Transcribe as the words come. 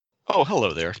Oh,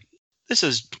 hello there. This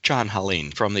is John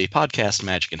Haleen from the podcast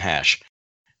Magic and Hash.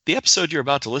 The episode you're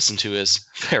about to listen to is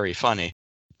very funny,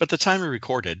 but the time we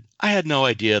recorded, I had no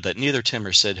idea that neither Tim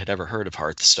or Sid had ever heard of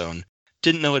Hearthstone,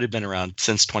 didn't know it had been around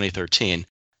since 2013,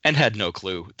 and had no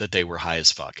clue that they were high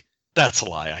as fuck. That's a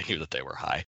lie, I knew that they were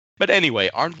high. But anyway,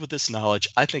 armed with this knowledge,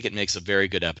 I think it makes a very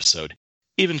good episode.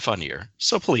 Even funnier.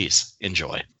 So please,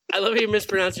 enjoy. I love how you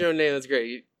mispronounce your own name. That's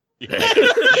great. Yeah.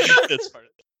 That's part of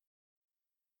it.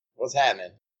 What's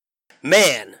happening?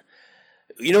 Man,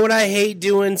 you know what I hate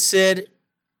doing, Sid?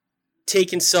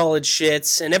 Taking solid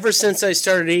shits. And ever since I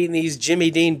started eating these Jimmy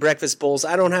Dean breakfast bowls,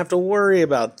 I don't have to worry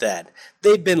about that.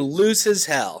 They've been loose as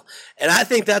hell. And I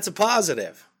think that's a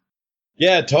positive.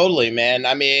 Yeah, totally, man.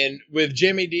 I mean, with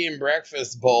Jimmy Dean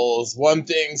breakfast bowls, one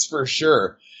thing's for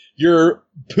sure. Your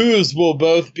poos will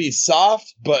both be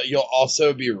soft, but you'll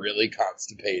also be really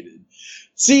constipated.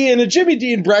 See, in a Jimmy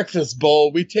Dean breakfast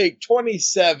bowl, we take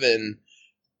 27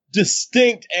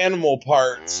 distinct animal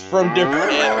parts from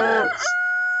different animals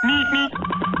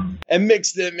and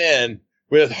mix them in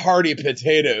with hearty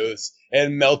potatoes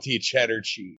and melty cheddar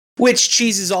cheese. Which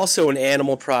cheese is also an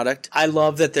animal product. I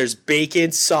love that there's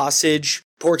bacon, sausage,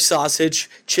 pork sausage,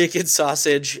 chicken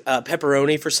sausage,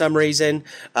 pepperoni for some reason.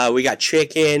 We got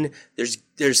chicken.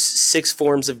 There's 6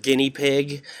 forms of guinea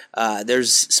pig.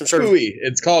 There's some sort Cooey.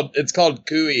 It's called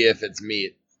cooey if it's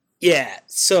meat. Yeah.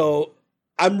 So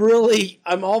I'm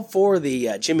all for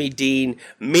the Jimmy Dean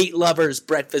Meat Lovers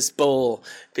Breakfast Bowl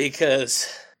because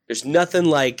there's nothing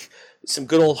like some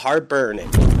good old heartburn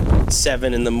at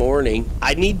 7 a.m.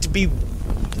 I need to be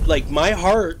like my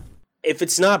heart. If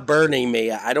it's not burning me,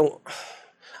 I don't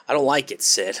like it,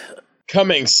 Sid.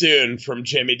 Coming soon from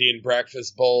Jimmy Dean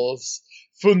breakfast bowls,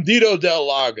 Fundido del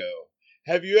Lago.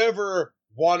 Have you ever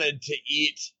wanted to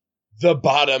eat the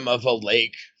bottom of a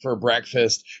lake for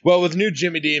breakfast? Well, with new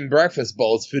Jimmy Dean breakfast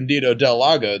bowls, Fundido del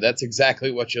Lago, that's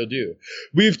exactly what you'll do.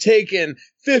 We've taken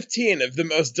 15 of the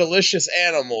most delicious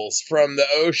animals from the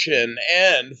ocean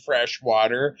and fresh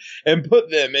water and put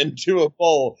them into a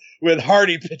bowl with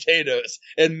hearty potatoes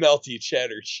and melty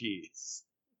cheddar cheese.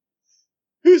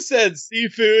 Who said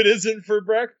seafood isn't for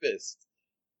breakfast?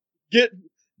 Get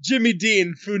Jimmy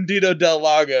Dean Fundido del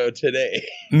Lago today.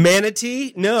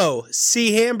 Manatee? No.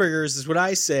 Sea hamburgers is what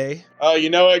I say. Oh, you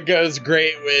know what goes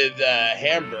great with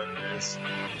hamburgers?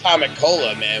 Comet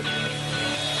Cola, man.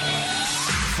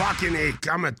 Fucking A,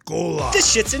 Comet Cola.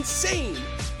 This shit's insane.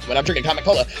 When I'm drinking Comet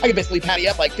Cola, I can basically patty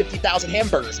up like 50,000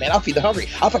 hamburgers, man. I'll feed the hungry.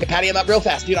 I'll fucking patty them up real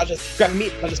fast, dude. I'll just grab a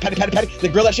meat. I'll just patty.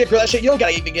 Then grill that shit. You don't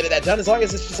gotta even get that done. As long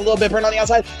as it's just a little bit burnt on the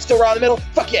outside, still raw in the middle.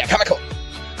 Fuck yeah, Comet Cola.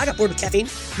 I got bored with caffeine,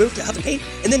 moved to Huff and Pain,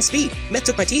 and then speed. Meth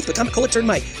took my teeth, but Comet Cola turned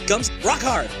my gums rock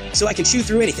hard, so I can chew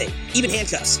through anything, even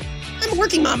handcuffs. I'm a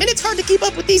working mom, and it's hard to keep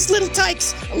up with these little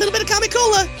tykes. A little bit of Comet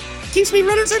Cola keeps me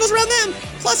running circles around them.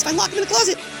 Plus, if I lock them in the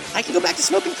closet, I can go back to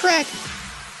smoking crack.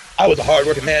 I was a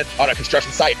hard-working man on a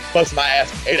construction site, busting my ass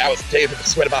 8 hours a day with the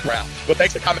sweat of my brow. But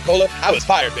thanks to Comet Cola, I was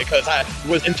fired because I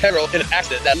was integral in an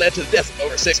accident that led to the death of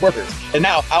over 6 workers. And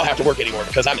now I don't have to work anymore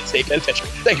because I'm in state penitentiary.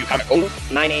 Thank you, Comet Cola.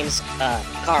 My name's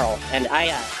Carl, and I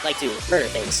like to murder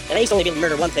things. And I used to only be able to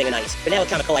murder one thing a night. But now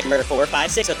with Comet Cola, I can murder 4,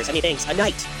 5, 6 other funny things a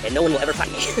night, and no one will ever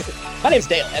find me. My name's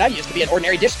Dale, and I used to be an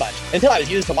ordinary dish sponge until I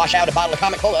was used to wash out a bottle of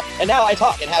Comet Cola, and now I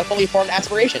talk and have fully formed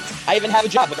aspirations. I even have a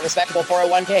job with a respectable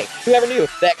 401k. Whoever knew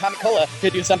that Comet Cola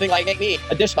could do something like make me,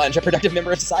 a dish sponge, a productive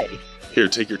member of society. Here,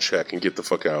 take your check and get the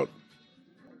fuck out.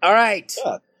 All right.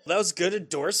 Yeah. That was good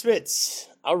endorsements.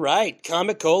 All right.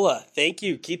 Comet Cola. Thank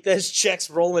you. Keep those checks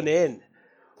rolling in.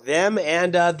 Them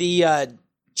and the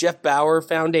Jeff Bauer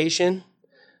Foundation.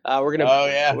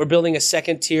 We're building a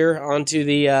second tier onto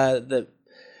the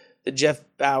Jeff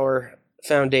Bauer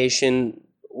Foundation.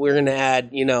 We're gonna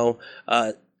add,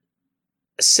 a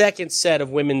second set of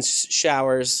women's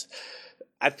showers.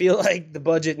 I feel like the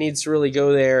budget needs to really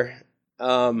go there.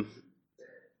 Not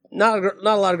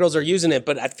a lot of girls are using it,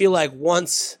 but I feel like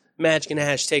once Magic and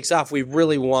Hash takes off, we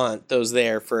really want those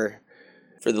there for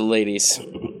the ladies.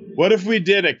 What if we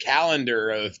did a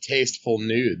calendar of tasteful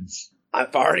nudes?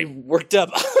 I've already worked up.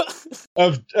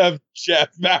 of Jeff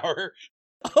Bauer.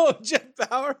 Oh, Jeff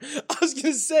Bauer? I was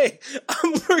going to say,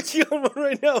 I'm working on one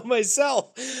right now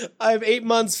myself. I have 8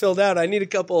 months filled out. I need a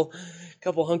couple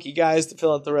hunky guys to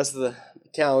fill out the rest of the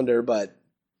calendar, but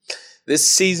this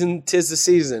season, 'tis the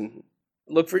season.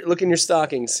 Look in your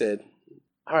stocking, Sid.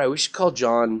 All right, we should call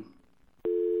John.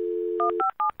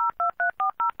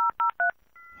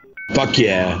 Fuck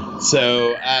yeah.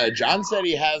 So, John said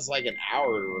he has like an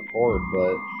hour to record,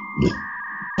 but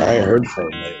I ain't heard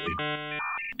from him lately.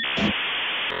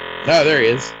 Oh, there he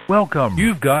is. Welcome.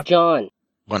 You've got John.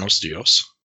 Buenos dias.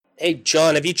 Hey,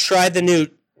 John, have you tried the new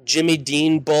Jimmy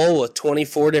Dean bowl with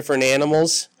 24 different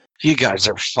animals. You guys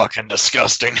are fucking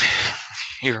disgusting.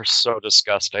 You're so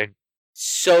disgusting.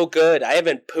 So good. I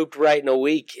haven't pooped right in a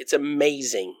week. It's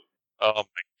amazing. Oh my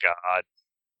god.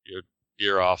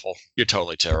 You're awful. You're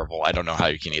totally terrible. I don't know how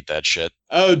you can eat that shit.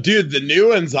 Oh, dude, the new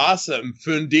one's awesome.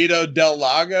 Fundido del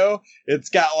Lago. It's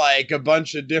got like a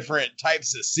bunch of different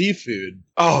types of seafood.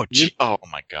 Oh, oh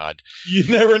my god. You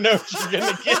never know what you're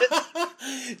going to get.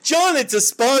 John, it's a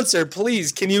sponsor.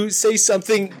 Please, can you say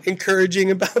something encouraging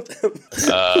about them?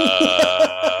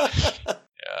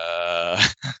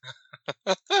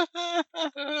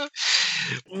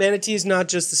 Manatee is not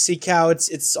just the sea cow,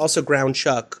 it's also ground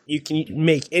chuck. You can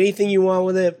make anything you want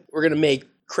with it. We're going to make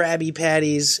Krabby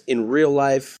Patties in real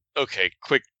life. Okay,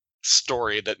 quick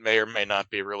story that may or may not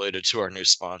be related to our new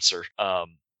sponsor.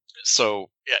 So,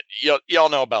 yeah, y'all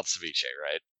know about ceviche,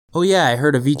 right? Oh yeah, I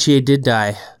heard Avicii did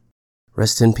die.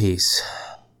 Rest in peace.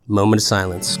 Moment of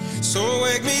silence. So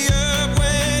wake me up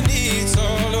when it's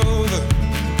all over.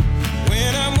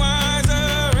 When I'm wiser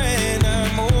and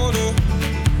I'm older.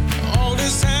 All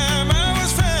this time I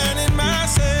was finding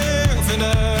myself and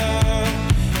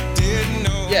I didn't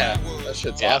know. Yeah, that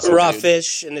shit's awesome. Raw dude.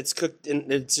 fish, and it's cooked,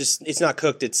 and it's not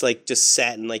cooked, it's like just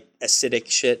sat in like acidic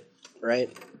shit,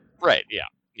 right? Right, yeah.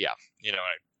 You know,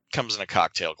 it comes in a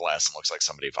cocktail glass and looks like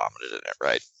somebody vomited in it,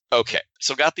 right? Okay,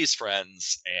 so got these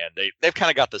friends, and they've kind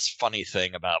of got this funny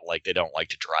thing about, like, they don't like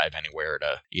to drive anywhere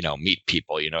to, you know, meet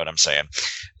people, you know what I'm saying?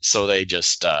 So they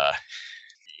just,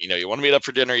 you know, you want to meet up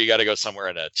for dinner, you got to go somewhere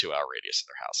in a 2-hour radius of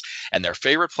their house. And their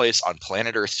favorite place on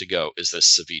planet Earth to go is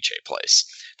this ceviche place.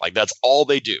 Like, that's all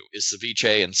they do is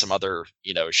ceviche and some other,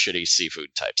 you know, shitty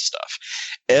seafood type stuff.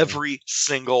 Every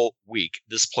single week,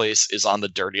 this place is on the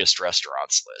dirtiest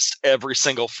restaurants list. Every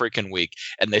single freaking week.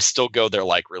 And they still go there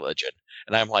like religion.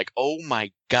 And I'm like, oh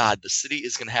my God, the city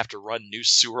is going to have to run new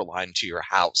sewer line to your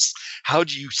house. How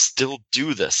do you still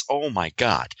do this? Oh my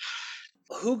God.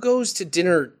 Who goes to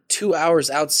dinner 2 hours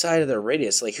outside of their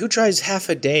radius? Like, who drives half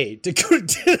a day to go to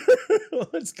dinner?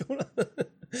 What's going on?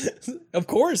 Of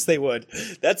course they would.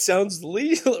 That sounds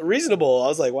reasonable. I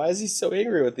was like, why is he so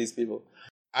angry with these people?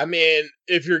 I mean,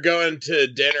 if you're going to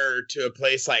dinner to a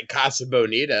place like Casa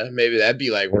Bonita, maybe that'd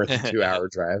be like worth a 2-hour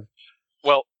drive.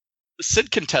 Well,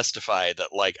 Sid can testify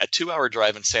that like a 2-hour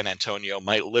drive in San Antonio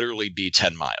might literally be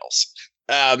 10 miles.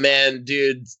 Oh, man,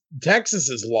 dude, Texas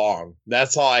is long.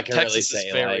 That's all I can Texas really say.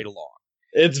 Is very long.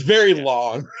 It's very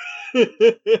long.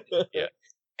 Yeah.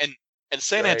 And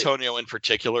San Right. Antonio in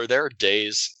particular, there are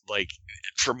days, like,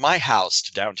 from my house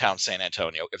to downtown San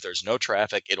Antonio, if there's no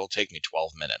traffic, it'll take me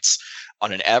 12 minutes.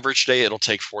 On an average day, it'll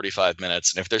take 45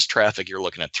 minutes. And if there's traffic, you're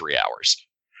looking at 3 hours.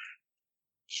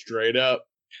 Straight up.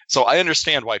 So I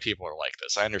understand why people are like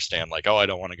this. I understand, like, oh, I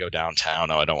don't want to go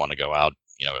downtown. Oh, I don't want to go out,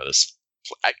 you know, this.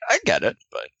 I get it,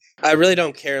 but. I really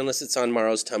don't care unless it's on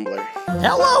Morrow's Tumblr.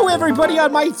 Hello, everybody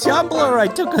on my Tumblr. I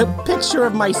took a picture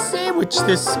of my sandwich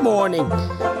this morning.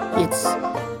 It's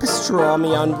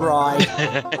pastrami on rye.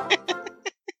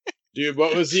 Dude,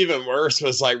 what was even worse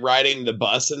was like riding the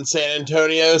bus in San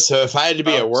Antonio. So if I had to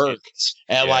be at work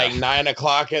at like 9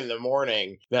 o'clock in the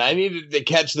morning, then I needed to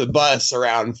catch the bus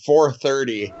around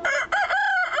 4:30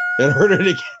 in order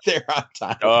to get there on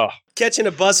time. Oh, Catching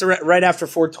a bus right after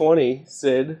 4:20,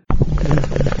 Sid.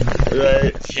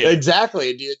 Right. Yeah.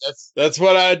 Exactly, dude. That's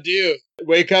what I'd do.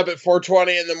 Wake up at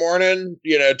 4:20 in the morning,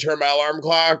 you know, turn my alarm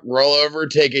clock, roll over,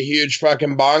 take a huge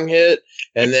fucking bong hit,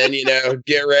 and then, you know,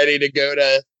 get ready to go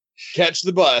to catch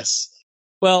the bus.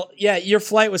 Well, yeah, your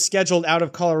flight was scheduled out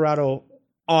of Colorado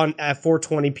at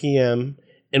 4:20 p.m.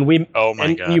 and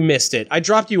God. You missed it. I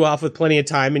dropped you off with plenty of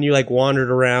time, and you like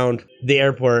wandered around the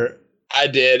airport. I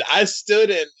did. I stood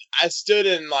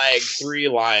in like 3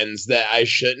 lines that I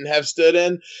shouldn't have stood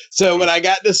in. So when I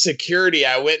got to security,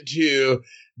 I went to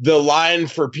the line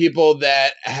for people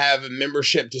that have a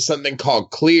membership to something called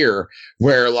Clear,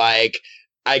 where like,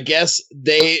 I guess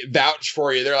they vouch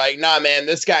for you. They're like, nah, man,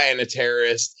 this guy ain't a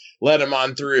terrorist. Let him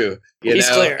on through. He's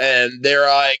clear. And they're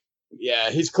like,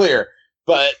 yeah, he's clear.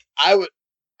 But I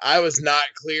was not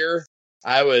clear.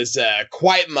 I was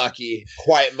quite mucky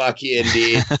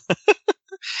indeed.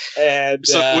 And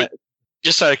so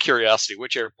just out of curiosity,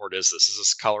 which airport is this? Is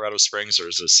this Colorado Springs or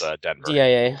is this Denver?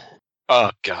 DIA. Oh,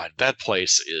 God, that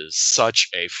place is such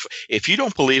a... If you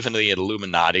don't believe in the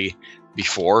Illuminati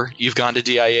before you've gone to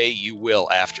DIA, you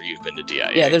will after you've been to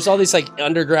DIA. Yeah, there's all these like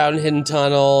underground hidden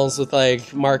tunnels with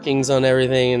like markings on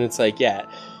everything, and it's like, yeah.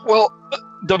 Well,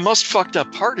 The most fucked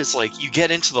up part is like you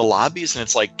get into the lobbies and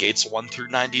it's like gates 1 through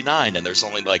 99 and there's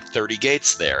only like 30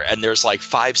 gates there and there's like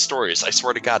 5 stories. I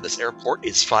swear to God, this airport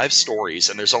is 5 stories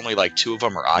and there's only like 2 of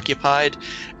them are occupied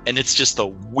and it's just the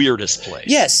weirdest place.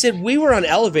 Yeah, Sid, we were on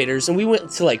elevators and we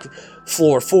went to like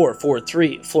floor 4, floor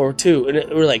 3, floor 2, and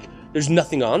we're like, there's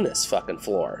nothing on this fucking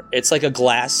floor. It's like a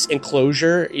glass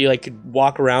enclosure. You like could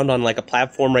walk around on like a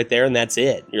platform right there and that's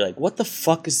it. You're like, what the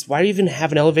fuck why do you even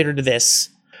have an elevator to this?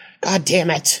 God damn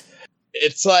it.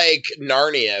 It's like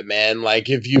Narnia, man. Like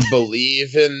if you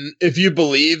believe in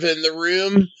the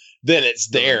room, then it's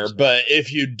there. But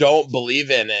if you don't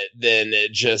believe in it, then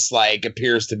it just like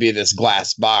appears to be this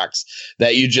glass box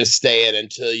that you just stay in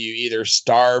until you either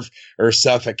starve or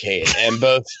suffocate. And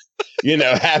both,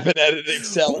 happen at an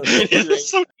accelerated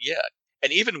rate. Yeah.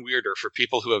 And even weirder for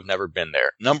people who have never been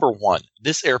there. Number 1,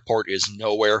 this airport is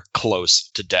nowhere close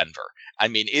to Denver. I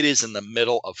mean, it is in the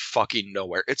middle of fucking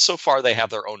nowhere. It's so far they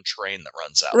have their own train that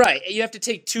runs out. Right. You have to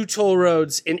take 2 toll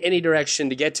roads in any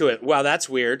direction to get to it. Wow, that's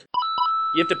weird.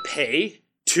 You have to pay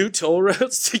 2 toll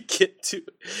roads to get to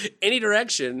any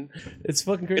direction. It's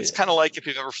fucking crazy. It's kind of like if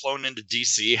you've ever flown into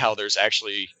D.C., how there's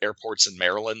actually airports in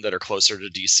Maryland that are closer to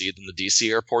D.C. than the D.C.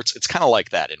 airports. It's kind of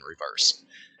like that in reverse.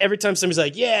 Every time somebody's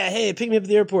like, yeah, hey, pick me up at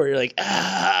the airport, you're like, all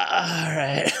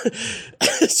right.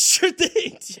 Sure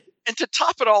thing. And to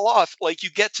top it all off, like you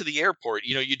get to the airport,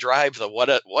 you drive the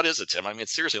what is it, Tim? I mean,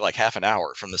 it's seriously like half an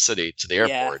hour from the city to the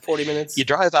airport. Yeah, 40 minutes. You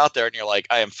drive out there and you're like,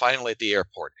 I am finally at the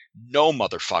airport. No,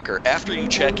 motherfucker. After you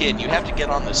check in, you have to get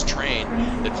on this train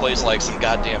that plays like some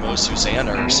goddamn O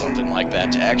Susanna or something like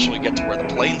that to actually get to where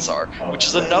the planes are, which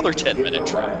is another 10-minute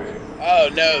trip. Oh,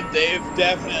 no, they've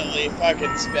definitely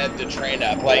fucking sped the train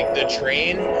up. Like, the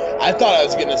train, I thought I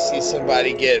was going to see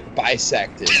somebody get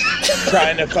bisected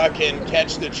trying to fucking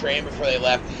catch the train before they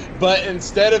left. But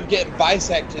instead of getting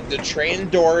bisected, the train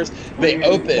doors, they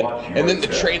opened, and then the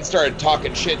train started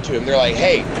talking shit to him. They're like,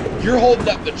 hey, you're holding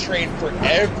up the train for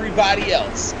everybody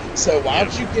else, so why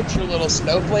don't you get your little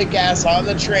snowflake ass on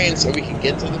the train so we can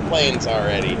get to the planes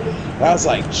already? And I was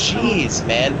like, jeez,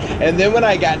 man. And then when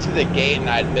I got to the gate and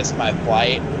I'd missed my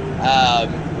flight,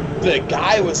 the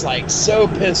guy was like so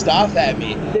pissed off at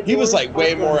me. He was like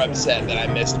way more upset that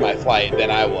I missed my flight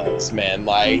than I was, man.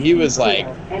 Like he was like,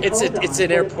 it's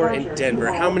an airport in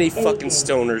Denver. How many fucking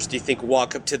stoners do you think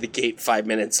walk up to the gate 5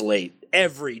 minutes late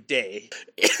every day?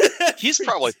 He's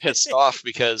probably pissed off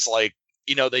because like,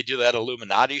 they do that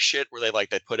Illuminati shit where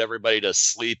they put everybody to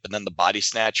sleep and then the body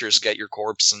snatchers get your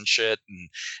corpse and shit.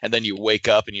 And then you wake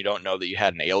up and you don't know that you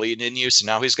had an alien in you. So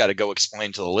now he's got to go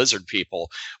explain to the lizard people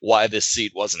why this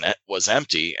seat was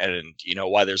empty and,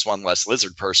 why there's one less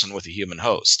lizard person with a human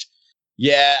host.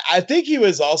 Yeah, I think he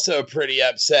was also pretty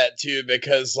upset too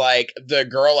because like the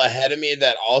girl ahead of me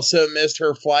that also missed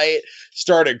her flight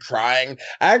started crying.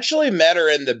 I actually met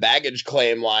her in the baggage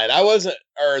claim line.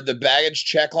 The baggage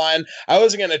check line. I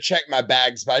wasn't going to check my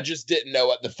bags, but I just didn't know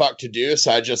what the fuck to do.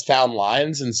 So I just found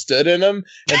lines and stood in them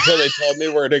until they told me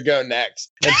where to go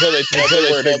next. Until they told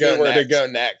me where to go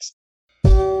next.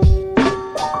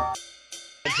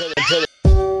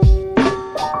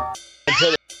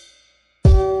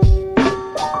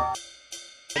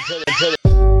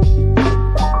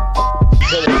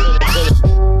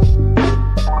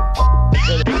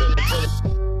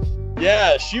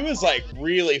 Yeah, she was like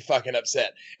really fucking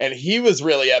upset and he was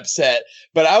really upset,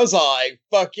 but I was all like,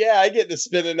 fuck yeah, I get to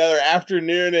spend another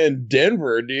afternoon in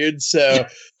Denver, dude. So,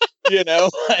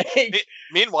 like.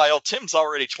 Meanwhile, Tim's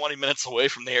already 20 minutes away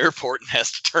from the airport and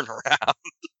has to turn around.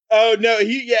 Oh no,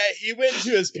 he went to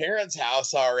his parents'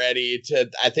 house already to,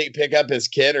 I think, pick up his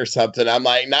kid or something. I'm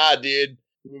like, nah, dude,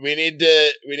 we need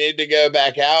to go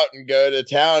back out and go to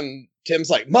town.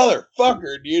 Tim's like,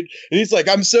 motherfucker, dude. And he's like,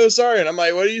 I'm so sorry. And I'm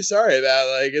like, what are you sorry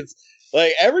about? Like, it's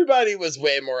like everybody was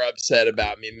way more upset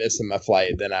about me missing my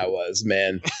flight than I was,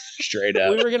 man. Straight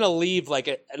up. We were going to leave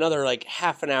another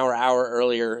half an hour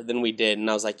earlier than we did. And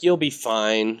I was like, you'll be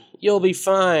fine. You'll be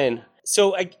fine.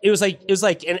 So it was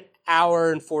like an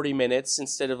hour and 40 minutes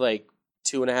instead of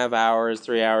 2.5 hours,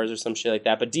 3 hours or some shit like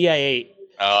that. But DI-8.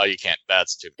 Oh, you can't.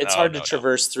 That's too. It's hard to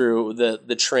traverse through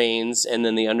the trains and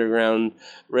then the underground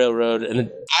railroad.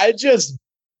 And I just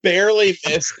barely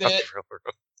missed it.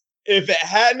 If it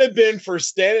hadn't have been for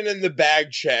standing in the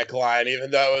bag check line, even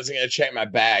though I wasn't going to check my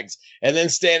bags, and then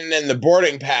standing in the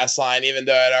boarding pass line, even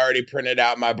though I'd already printed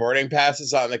out my boarding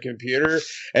passes on the computer,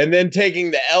 and then taking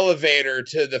the elevator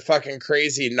to the fucking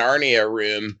crazy Narnia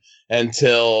room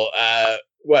until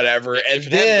whatever, and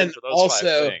then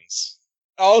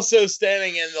also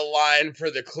standing in the line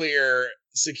for the clear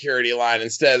security line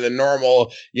instead of the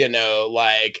normal,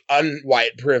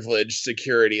 unwhite privilege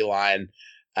security line.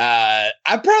 I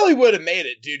probably would have made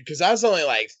it, dude, because I was only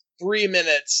like 3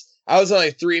 minutes. I was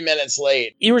only 3 minutes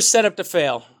late. You were set up to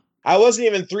fail. I wasn't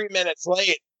even 3 minutes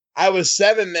late. I was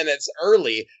 7 minutes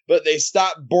early, but they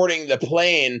stopped boarding the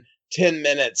plane 10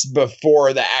 minutes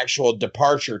before the actual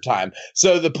departure time.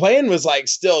 So the plane was like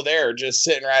still there, just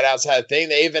sitting right outside the thing.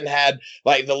 They even had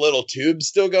like the little tube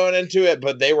still going into it,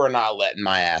 but they were not letting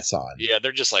my ass on. Yeah,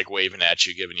 they're just like waving at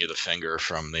you, giving you the finger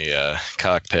from the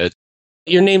cockpit.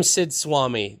 Your name's Sid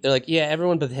Swami. They're like, yeah,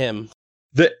 everyone but him.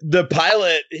 The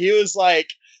pilot, he was like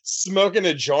smoking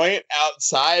a joint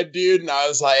outside, dude. And I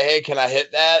was like, hey, can I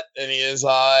hit that? And he was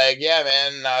like, yeah,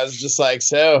 man. And I was just like,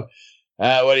 so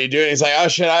what are you doing? He's like, oh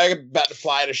shit, I'm about to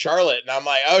fly to Charlotte. And I'm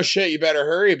like, oh shit, you better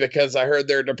hurry because I heard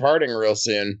they're departing real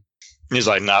soon. He's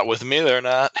like, not with me, they're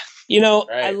not. You know,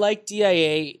 Right. I like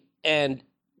DIA, and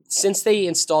since they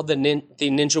installed the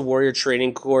Ninja Warrior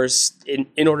training course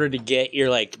in order to get your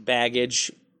like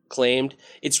baggage claimed,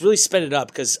 it's really sped it up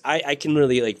because I can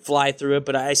really like fly through it,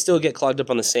 but I still get clogged up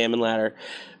on the salmon ladder.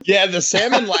 Yeah, the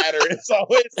salmon ladder is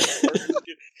always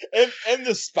and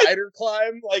the spider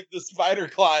climb, like the spider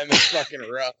climb is fucking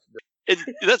rough. And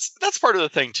that's part of the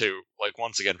thing too. Like,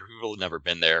 once again, for people who've never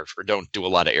been there or don't do a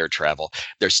lot of air travel,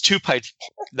 there's two types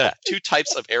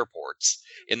of airports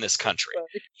in this country.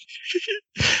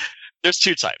 There's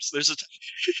two types. There's a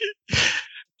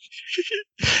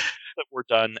that were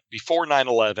done before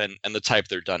 9/11 and the type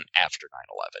they're done after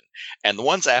 9/11. And the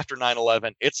ones after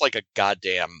 9/11, it's like a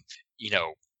goddamn,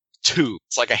 tube.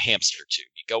 It's like a hamster tube.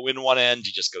 You go in one end,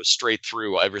 you just go straight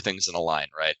through. Everything's in a line,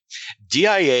 right?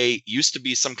 DIA used to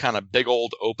be some kind of big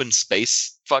old open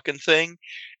space fucking thing,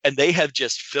 and they have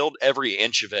just filled every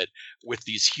inch of it with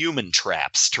these human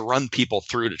traps to run people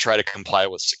through to try to comply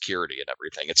with security and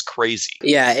everything. It's crazy.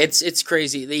 Yeah, it's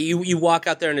crazy. You walk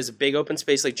out there and there's a big open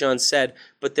space, like John said,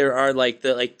 but there are like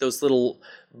those little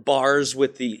bars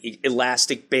with the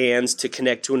elastic bands to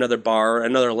connect to another bar,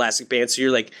 another elastic band. So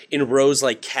you're like in rows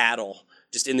like cattle,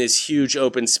 just in this huge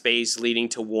open space leading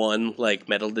to one like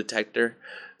metal detector.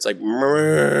 It's like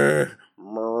mrr,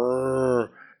 mrr.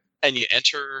 And you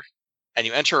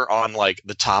enter on like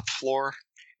the top floor,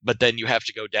 but then you have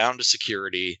to go down to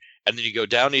security, and then you go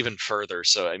down even further.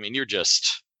 So I mean, you're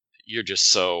just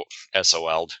so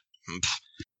SOL'd. And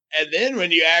then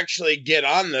when you actually get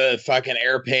on the fucking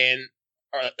airplane,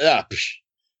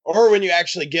 or when you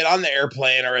actually get on the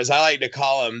airplane, or as I like to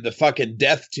call them, the fucking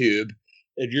death tube,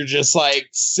 and you're just like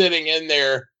sitting in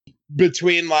there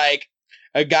between like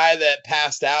a guy that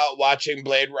passed out watching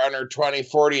Blade Runner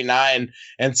 2049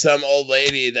 and some old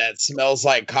lady that smells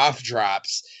like cough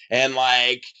drops, and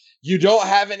like you don't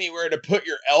have anywhere to put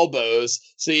your elbows,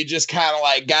 so you just kind of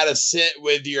like gotta sit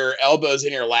with your elbows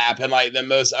in your lap in like the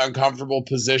most uncomfortable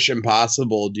position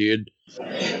possible, dude.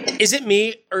 Is it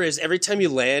me, or is every time you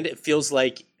land, it feels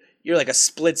like you're like a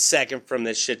split second from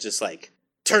this shit just like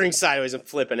turning sideways and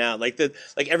flipping out? Like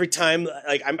every time,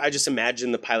 like I just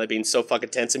imagine the pilot being so fucking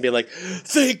tense and being like,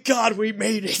 "Thank God we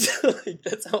made it." Like,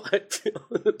 that's how I feel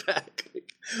in the back.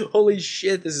 Like, holy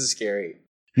shit, this is scary.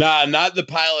 Nah, not the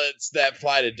pilots that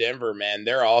fly to Denver, man.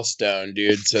 They're all stoned,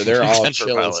 dude. So they're all Denver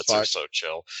chill as pilots fuck. are so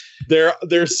chill.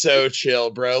 They're so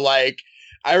chill, bro. Like,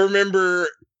 I remember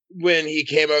when he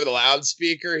came over the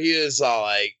loudspeaker, he was all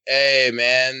like, "Hey,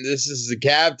 man, this is the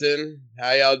captain.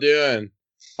 How y'all doing?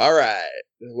 All right.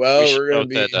 Well, We should we're gonna note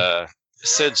be." that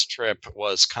Sid's trip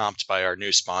was comped by our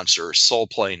new sponsor, Soul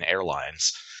Plane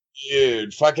Airlines.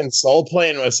 Dude, fucking Soul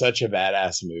Plane was such a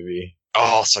badass movie.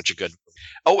 Oh, such a good movie.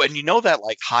 Oh, and you know that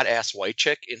like hot ass white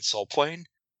chick in Soul Plane?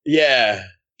 Yeah.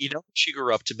 You know what she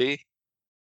grew up to be?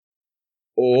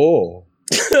 Oh.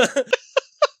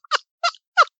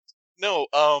 No,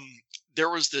 there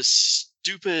was this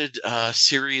stupid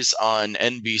series on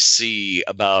NBC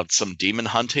about some demon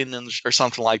hunting or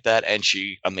something like that, and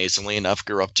she, amazingly enough,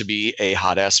 grew up to be a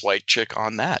hot ass white chick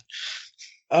on that.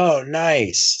 Oh,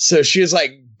 nice. So she was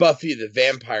like Buffy the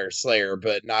Vampire Slayer,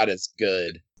 but not as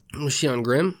good. Was she on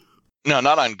Grimm? No,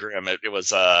 not on Grimm. It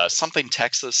was something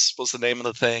Texas was the name of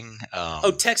the thing.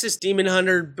 Texas Demon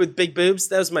Hunter with big boobs.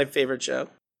 That was my favorite show.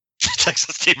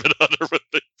 Texas Demon Hunter with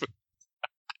big boobs.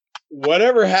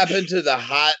 Whatever happened to the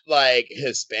hot, like,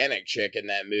 Hispanic chick in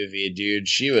that movie, dude?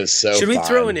 She was so Should we fine.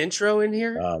 throw an intro in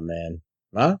here? Oh, man.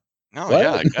 Huh? Oh, What?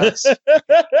 yeah, I guess.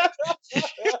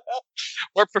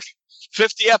 We're for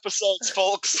 50 episodes,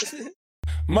 folks.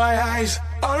 My eyes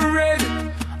are red.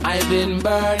 I've been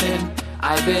burning.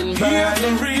 I've been Here's the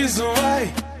burning. reason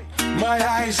why. My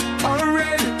eyes are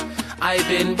red. I've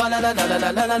been Here's the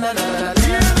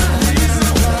reason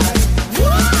why. My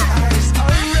eyes are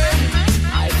red.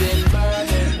 I've been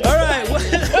burning. All right.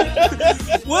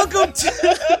 Welcome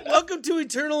to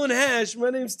Eternal and Hash. My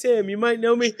name's Tim. You might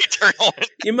know me. Eternal.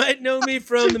 You might know me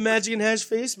from the Magic and Hash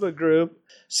Facebook group.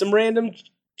 Some random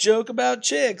joke about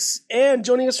chicks. And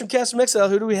joining us from Cast from Exile,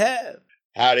 who do we have?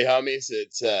 Howdy, homies.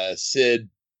 It's Sid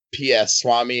P.S.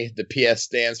 Swami. The P.S.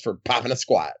 stands for popping a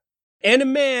squat. And a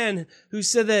man who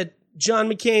said that John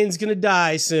McCain's gonna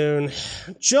die soon.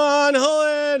 John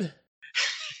Holland!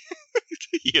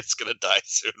 He is going to die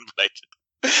soon, but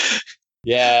I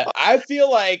Yeah, I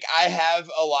feel like I have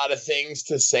a lot of things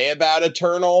to say about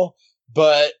Eternal,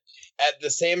 but at the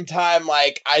same time,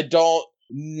 like, I don't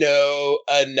know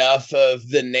enough of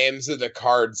the names of the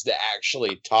cards to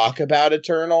actually talk about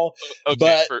Eternal.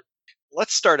 Okay,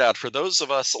 let's start out. For those of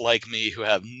us like me who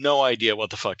have no idea what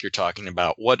the fuck you're talking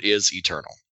about, what is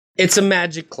Eternal? It's a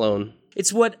Magic clone.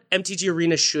 It's what MTG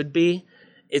Arena should be.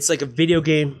 It's like a video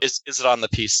game. Is it on the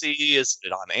PC? Is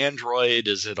it on Android?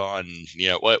 Is it on,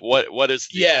 what is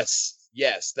Yes,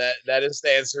 that is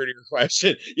the answer to your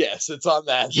question. Yes, it's on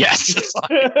that. Yes.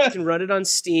 You can run it on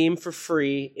Steam for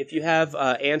free. If you have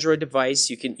an Android device,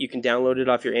 you can download it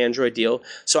off your Android deal.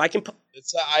 So I can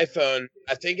It's an iPhone.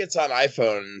 I think it's on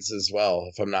iPhones as well,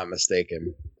 if I'm not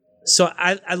mistaken. So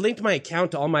I linked my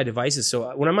account to all my devices.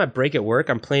 So when I'm at break at work,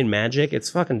 I'm playing Magic. It's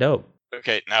fucking dope.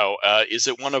 Okay, now, is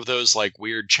it one of those, like,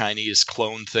 weird Chinese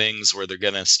clone things where they're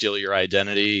going to steal your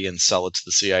identity and sell it to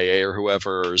the CIA or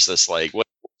whoever, or is this, like, what's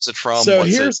it from? So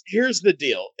here's the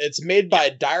deal. It's made by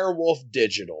Direwolf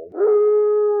Digital,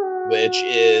 which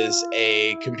is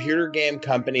a computer game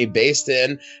company based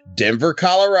in Denver,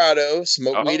 Colorado.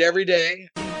 Smoke weed every day.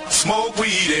 Smoke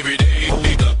weed every day.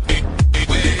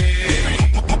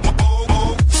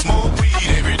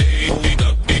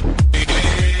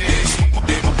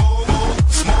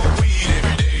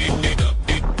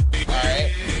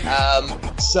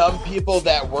 Some people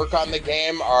that work on the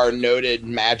game are noted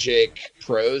Magic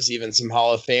pros, even some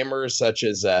Hall of Famers such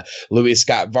as Louis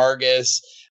Scott Vargas.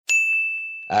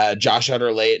 Josh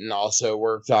Utter-Layton also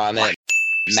worked on it.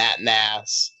 Matt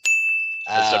Nass.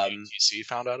 Has WTC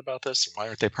found out about this? Why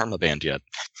aren't they permabanned yet?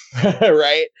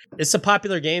 Right? It's a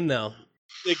popular game, though.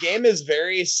 The game is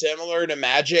very similar to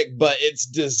Magic, but it's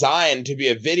designed to be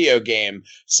a video game.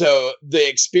 So the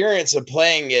experience of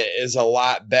playing it is a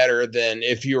lot better than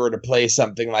if you were to play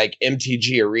something like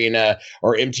MTG Arena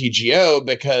or MTGO,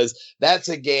 because that's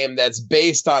a game that's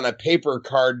based on a paper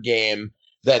card game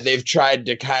that they've tried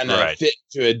to kind of fit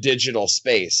to a digital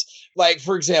space. Like,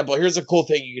 for example, here's a cool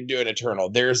thing you can do in Eternal.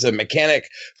 There's a mechanic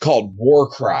called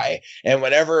Warcry. And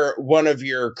whenever one of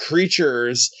your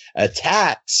creatures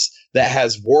attacks that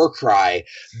has Warcry,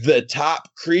 the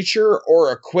top creature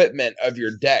or equipment of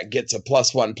your deck gets a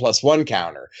 +1/+1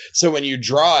 counter. So when you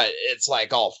draw it, it's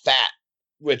like all fat,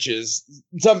 which is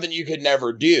something you could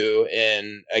never do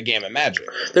in a game of Magic.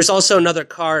 There's also another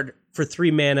card for 3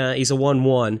 mana. He's a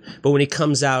 1/1, but when he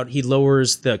comes out, he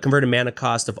lowers the converted mana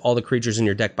cost of all the creatures in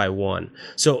your deck by 1.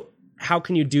 So how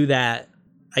can you do that?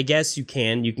 I guess you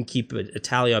can keep a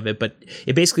tally of it, but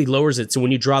it basically lowers it. So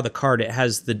when you draw the card, it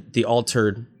has the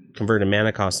altered converted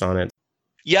mana cost on it.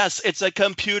 Yes, it's a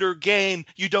computer game.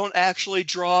 You don't actually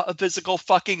draw a physical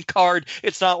fucking card.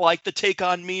 It's not like the Take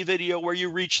On Me video where you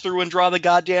reach through and draw the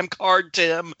goddamn card,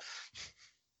 Tim.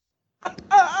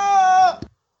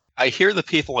 I hear the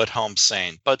people at home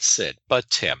saying, but Sid, but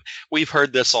Tim, we've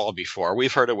heard this all before.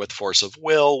 We've heard it with Force of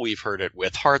Will. We've heard it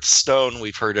with Hearthstone.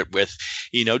 We've heard it with,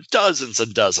 dozens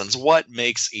and dozens. What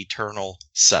makes Eternal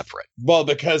separate? Well,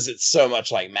 because it's so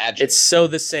much like Magic. It's so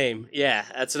the same. Yeah,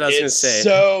 that's what I was going to say. It's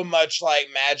so much like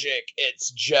Magic. It's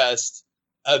just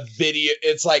a video.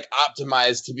 It's like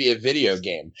optimized to be a video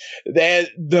game.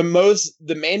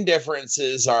 The main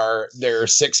differences are there are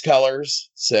 6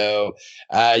 colors. So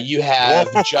you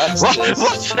have Justice.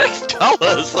 What 6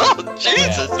 colors? Oh,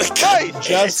 Jesus Christ.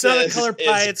 Justice it's not a color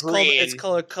pie. It's green. It's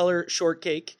called color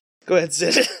shortcake. Go ahead,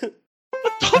 Sid.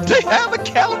 Don't they have a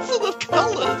council of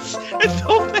colors?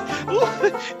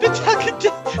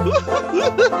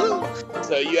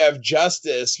 So you have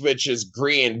Justice, which is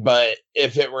green, but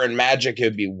if it were in Magic, it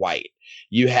would be white.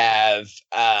 You have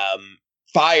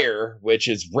Fire, which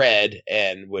is red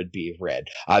and would be red,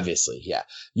 obviously, yeah.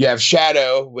 You have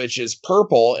Shadow, which is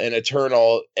purple in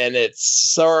Eternal, and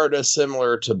it's sort of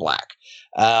similar to black.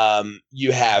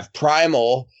 You have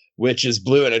Primal, which is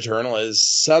blue in Eternal, is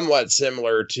somewhat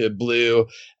similar to blue,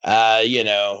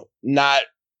 not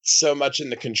so much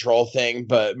in the control thing,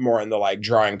 but more in the like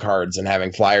drawing cards and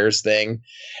having flyers thing.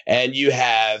 And you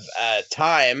have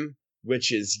Time,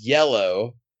 which is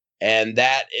yellow, and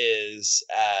that is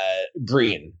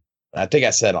green. I think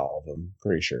I said all of them,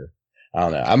 pretty sure. I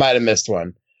don't know. I might have missed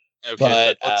one.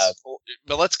 Okay,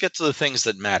 but let's get to the things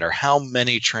that matter. How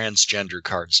many transgender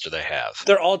cards do they have?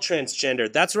 They're all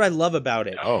transgender. That's what I love about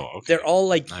it. Oh, okay. They're all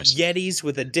like Nice. Yetis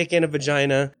with a dick and a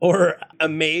vagina, or a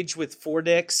mage with 4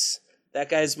 dicks. That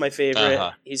guy's my favorite.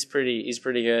 Uh-huh. He's pretty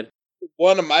good.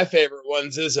 One of my favorite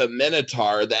ones is a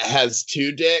Minotaur that has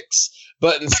 2 dicks,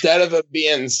 but instead of it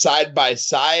being side by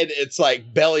side, it's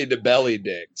like belly to belly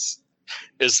dicks.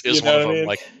 Is You one know of what I them mean?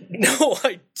 like No,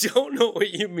 I don't know what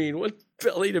you mean. What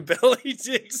belly to belly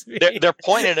dicks mean? they're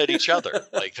pointing at each other,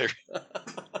 like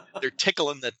they're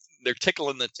tickling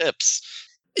the tips.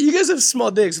 You guys have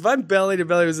small dicks. If I'm belly to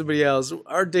belly with somebody else,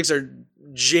 our dicks are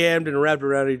jammed and wrapped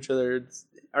around each other.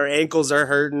 Our ankles are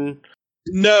hurting.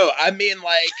 No, I mean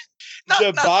like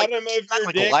the bottom like, of not your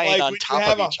like dick, lying like on when top you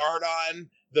have of a each hard on,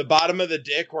 the bottom of the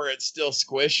dick where it's still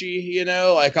squishy, you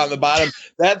know, like on the bottom.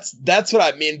 That's what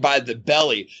I mean by the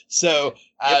belly. So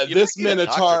You this might need a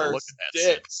doctor to Minotaur's look at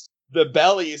that dicks, the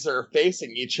bellies are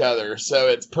facing each other, so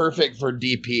it's perfect for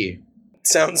DP.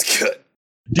 Sounds good.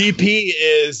 DP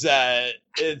is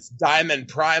it's Diamond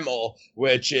Primal,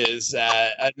 which is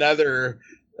another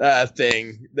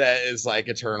thing that is like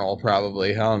eternal,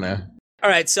 probably. I don't know. All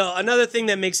right, so another thing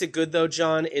that makes it good, though,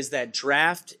 John, is that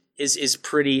draft is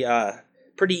pretty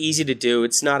easy to do.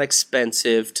 It's not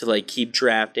expensive to like keep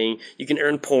drafting. You can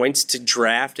earn points to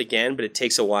draft again, but it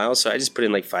takes a while. So I just put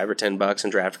in like $5 or $10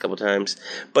 and draft a couple times.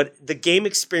 But the game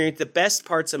experience, the best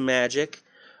parts of Magic,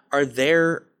 are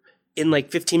there in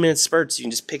like 15-minute spurts. You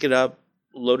can just pick it up,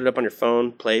 load it up on your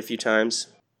phone, play a few times.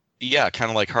 Yeah, kind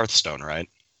of like Hearthstone, right?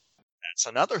 That's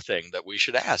another thing that we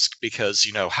should ask, because,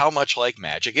 you know, how much like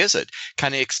Magic is it?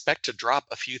 Can you expect to drop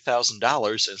a few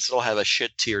 $1,000s and still have a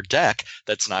shit tier deck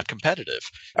that's not competitive?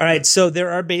 All right, so there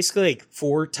are basically like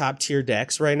 4 top tier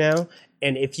decks right now.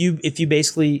 And if you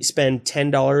basically spend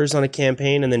 $10 on a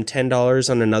campaign and then $10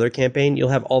 on another campaign, you'll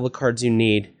have all the cards you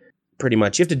need, pretty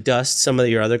much. You have to dust some of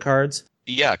your other cards.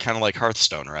 Yeah, kind of like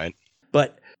Hearthstone, right?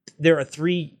 But there are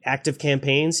 3 active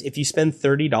campaigns. If you spend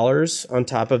 $30 on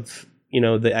top of, you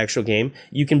know, the actual game,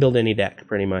 you can build any deck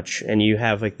pretty much, and you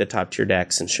have like the top tier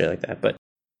decks and shit like that. But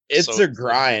it's a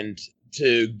grind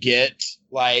to get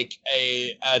like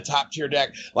a top tier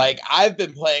deck. Like I've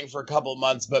been playing for a couple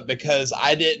months, but because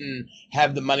I didn't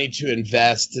have the money to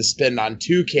invest to spend on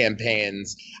 2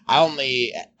 campaigns, I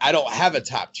don't have a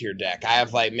top tier deck. I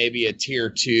have like maybe a tier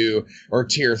 2 or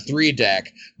tier 3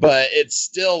 deck, but it's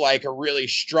still like a really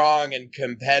strong and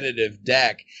competitive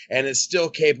deck, and it's still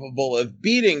capable of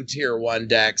beating tier 1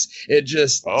 decks. It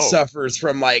just suffers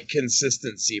from like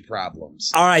consistency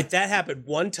problems. all right, that happened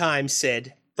one time,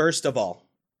 Sid, first of all.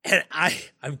 And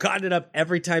I've gotten it up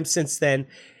every time since then,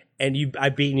 and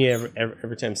I've beaten you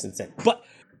every time since then. But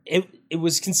it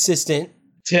was consistent.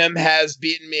 Tim has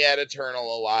beaten me at Eternal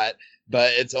a lot,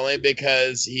 but it's only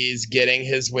because he's getting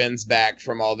his wins back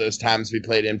from all those times we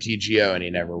played MTGO and he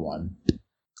never won.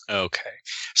 Okay,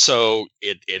 so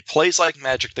it plays like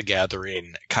Magic the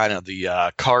Gathering. Kind of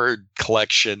the card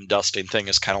collection dusting thing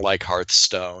is kind of like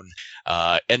Hearthstone.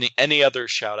 Any other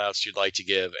shout outs you'd like to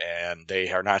give? And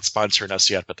they are not sponsoring us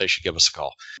yet, but they should give us a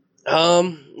call.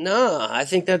 No, I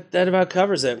think that about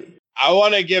covers it. I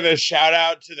want to give a shout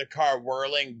out to the car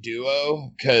Whirling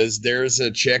Duo, because there's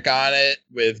a chick on it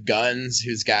with guns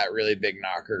who's got really big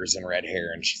knockers and red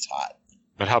hair, and she's hot.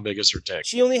 But how big is her dick?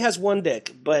 She only has 1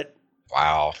 dick, but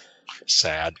Wow,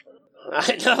 sad.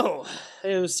 I know.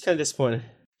 It was kind of disappointing.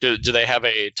 Do they have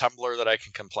a Tumblr that I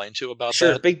can complain to about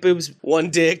Sure, that? Big Boobs 1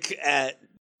 dick at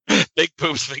Big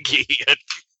Boobs McGee at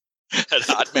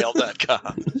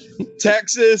hotmail.com.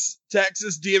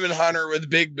 Texas Demon Hunter with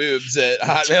big boobs at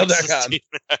hotmail.com.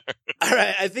 All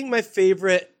right, I think my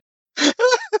favorite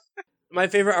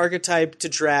archetype to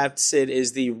draft, Sid,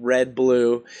 is the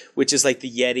red-blue, which is like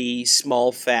the Yeti,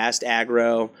 small, fast,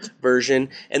 aggro version.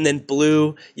 And then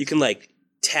blue, you can like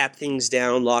tap things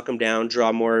down, lock them down,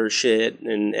 draw more shit,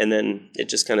 and then it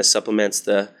just kind of supplements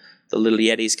the little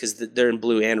Yetis because they're in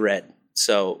blue and red.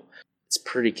 So it's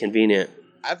pretty convenient.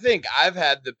 I think I've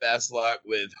had the best luck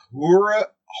with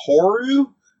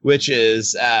Horu, which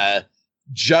is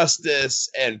Justice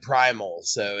and Primal,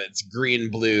 so it's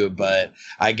green-blue, but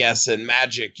I guess in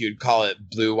Magic you'd call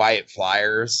it blue-white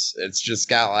flyers. It's just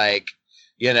got like,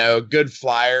 you know, good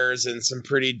flyers and some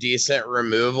pretty decent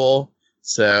removal,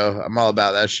 so I'm all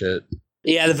about that shit.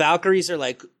 Yeah, the Valkyries are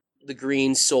like the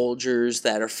green soldiers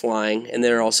that are flying, and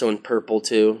they're also in purple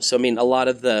too. So I mean, a lot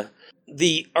of the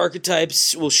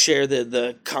archetypes will share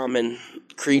the common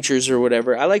creatures or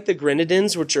whatever. I like the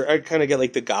Grenadins, which I kind of get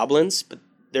like the goblins, but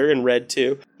they're in red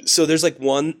too. So there's like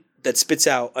one that spits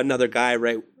out another guy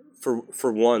right for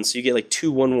 1. So you get like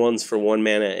 2 1/1s for 1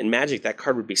 mana. In Magic, that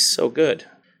card would be so good.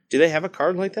 Do they have a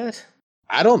card like that?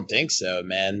 I don't think so,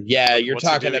 man. Yeah, you're What's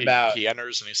he talking do? about... He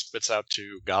enters and he spits out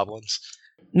 2 goblins.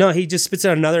 No, he just spits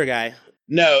out another guy.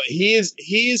 No, he's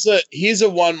a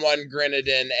 1/1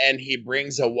 Grenadin, and he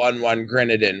brings a 1/1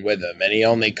 Grenadin with him, and he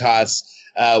only costs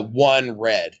 1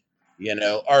 red. You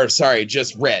know, or sorry,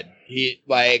 just red. He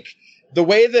like the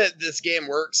way that this game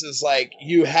works is like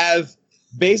you have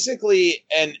basically,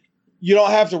 and you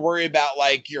don't have to worry about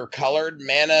like your colored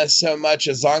mana so much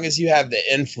as long as you have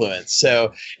the influence.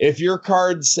 So if your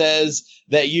card says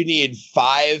that you need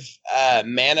 5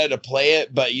 mana to play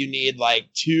it, but you need like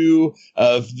 2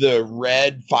 of the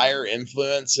red fire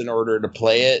influence in order to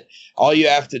play it, all you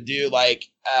have to do, like,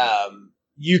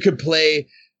 you could play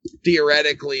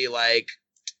theoretically like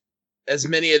as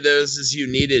many of those as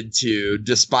you needed to,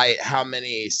 despite how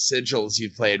many sigils you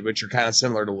played, which are kind of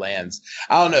similar to lands.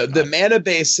 I don't know. The mana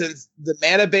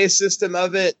base system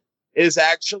of it is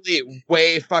actually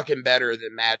way fucking better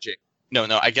than Magic. No,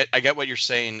 I get what you're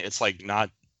saying. It's like not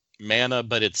mana,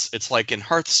 but it's like in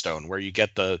Hearthstone where you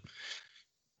get the.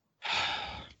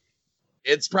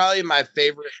 It's probably my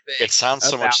favorite thing. It sounds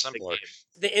so much simpler.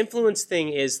 The influence thing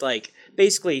is like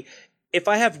basically, if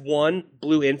I have 1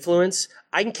 blue influence,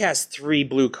 I can cast 3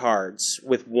 blue cards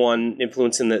with 1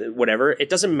 influence in the whatever. It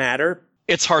doesn't matter.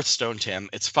 It's Hearthstone, Tim.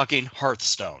 It's fucking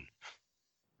Hearthstone.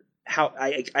 How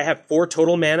I have 4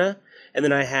 total mana, and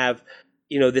then I have,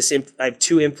 you know, I have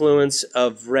 2 influence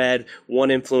of red,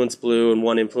 1 influence blue, and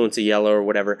 1 influence of yellow or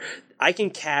whatever. I can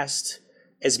cast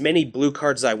as many blue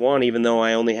cards as I want, even though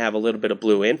I only have a little bit of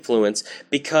blue influence,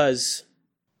 because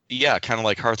yeah, kind of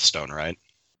like Hearthstone, right?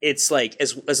 It's like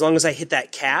as long as I hit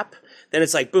that cap, then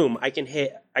it's like boom, I can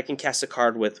cast a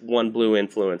card with 1 blue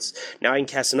influence. Now I can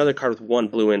cast another card with 1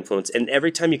 blue influence. And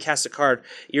every time you cast a card,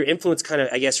 your influence kind of,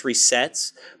 I guess,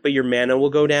 resets, but your mana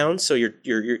will go down. So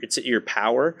your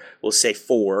power will say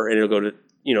 4, and it'll go to,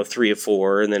 you know, 3 of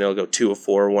 4, and then it'll go 2 of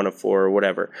 4, 1 of 4, or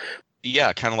whatever.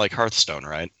 Yeah, kind of like Hearthstone,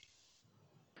 right?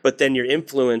 But then your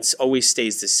influence always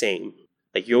stays the same.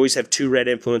 Like you always have 2 red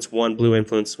influence, 1 blue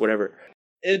influence, whatever.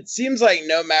 It seems like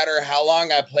no matter how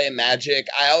long I play Magic,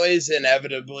 I always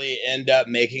inevitably end up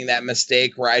making that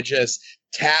mistake where I just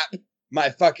tap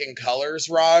my fucking colors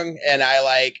wrong, and I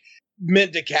like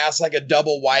meant to cast like a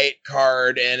double white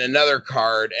card and another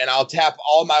card, and I'll tap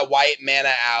all my white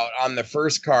mana out on the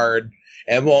first card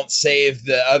and won't save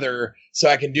the other so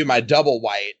I can do my double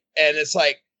white. And it's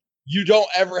like, you don't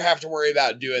ever have to worry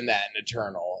about doing that in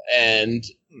Eternal. And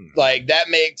like that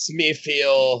makes me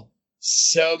feel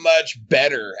so much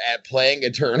better at playing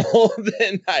Eternal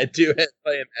than I do at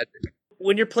playing Magic.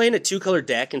 When you're playing a 2-color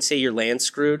deck and say your land's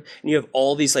screwed and you have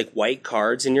all these like white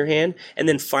cards in your hand, and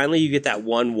then finally you get that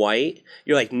 1 white,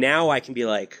 you're like, now I can be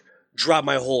like, drop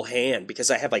my whole hand because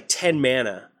I have like 10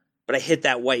 mana, but I hit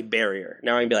that white barrier.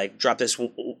 Now I can be like, drop this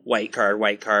white card,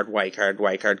 white card, white card,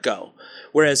 white card, go.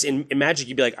 Whereas in Magic,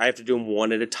 you'd be like, I have to do them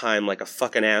one at a time like a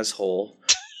fucking asshole.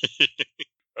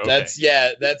 Okay.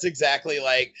 That's exactly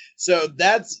like, so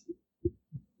that's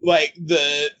like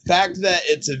the fact that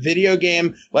it's a video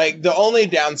game. Like the only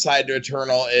downside to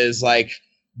Eternal is like,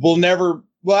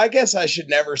 I guess I should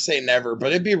never say never,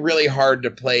 but it'd be really hard to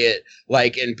play it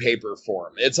like in paper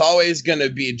form. It's always going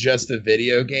to be just a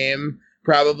video game.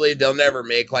 Probably they'll never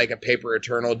make like a paper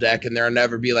Eternal deck, and there'll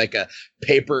never be like a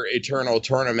paper Eternal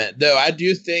tournament. Though I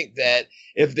do think that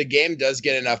if the game does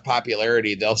get enough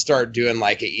popularity, they'll start doing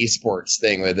like an esports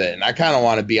thing with it. And I kind of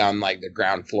want to be on like the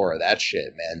ground floor of that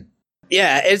shit, man.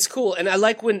 Yeah, it's cool. And I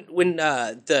like when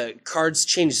the cards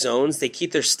change zones, they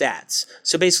keep their stats.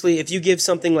 So basically, if you give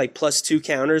something like +2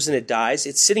 counters and it dies,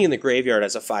 it's sitting in the graveyard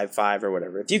as a 5/5 or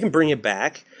whatever. If you can bring it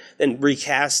back, then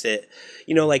recast it.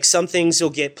 You know, like some things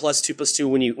you'll get +2/+2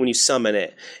 when you summon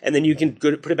it. And then you can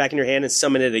put it back in your hand and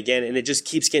summon it again, and it just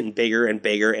keeps getting bigger and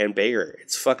bigger and bigger.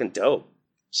 It's fucking dope.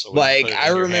 So like, I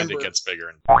remember it gets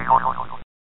bigger.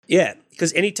 Yeah,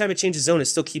 because anytime it changes zone, it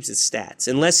still keeps its stats,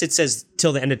 unless it says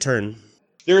till the end of turn.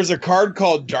 There's a card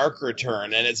called Dark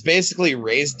Return, and it's basically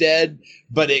Raise Dead,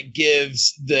 but it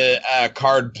gives the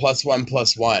card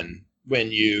 +1/+1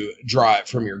 when you draw it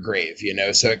from your grave, you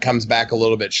know, so it comes back a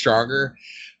little bit stronger.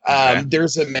 Okay.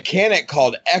 There's a mechanic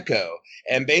called Echo,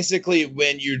 and basically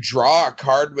when you draw a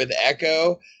card with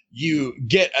Echo, you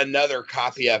get another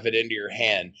copy of it into your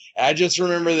hand. And I just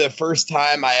remember the first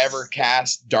time I ever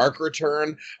cast Dark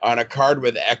Return on a card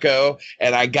with Echo,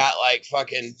 and I got like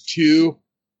fucking two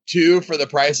for the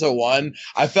price of 1.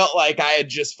 I felt like I had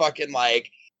just fucking like,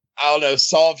 I don't know,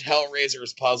 solved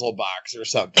Hellraiser's puzzle box or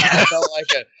something. I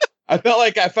felt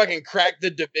like I fucking cracked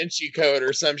the Da Vinci Code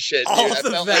or some shit, dude. All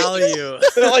the value. I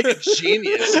felt like a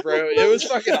genius, bro. It was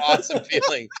fucking awesome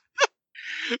feeling.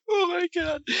 Oh my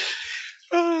god.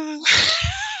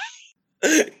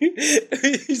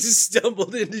 He just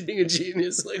stumbled into being a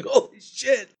genius. Like, holy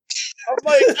shit. I'm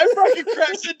like, I fucking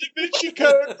cracked the Da Vinci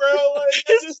Code, bro. Like,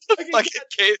 I just The fucking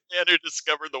caveman who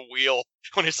discovered the wheel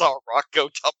when he saw a rock go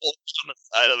tumble on the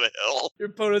side of the hill. Your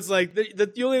opponent's like,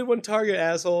 you only had one target,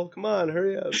 asshole. Come on,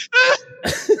 hurry up.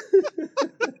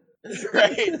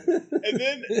 Right. And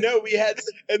then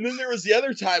there was the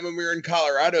other time when we were in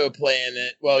Colorado playing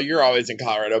it. Well, you're always in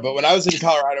Colorado, but when I was in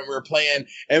Colorado, we were playing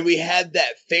and we had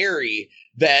that fairy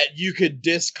that you could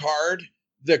discard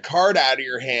the card out of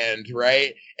your hand,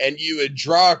 right? And you would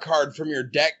draw a card from your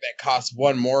deck that cost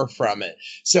one more from it.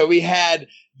 So we had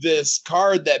this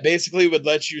card that basically would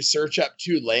let you search up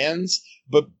 2 lands,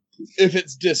 but if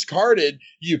it's discarded,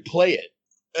 you play it.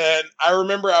 And I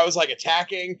remember I was like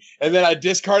attacking, and then I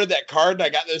discarded that card, and I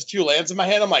got those 2 lands in my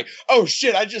hand. I'm like, oh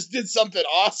shit, I just did something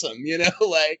awesome, you know?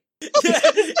 Like,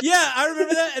 yeah, I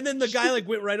remember that. And then the guy like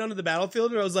went right onto the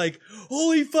battlefield, and I was like,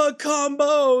 holy fuck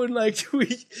combo! And like,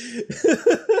 we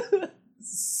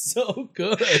so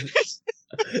good.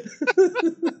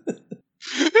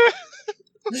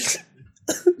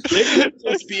 It could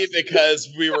just be because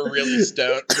we were really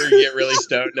stoned. We get really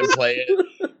stoned and play it.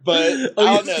 But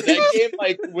I don't know, that game,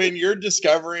 like, when you're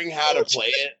discovering how to play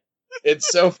it,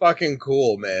 it's so fucking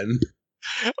cool, man.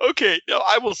 Okay, no,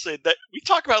 I will say that we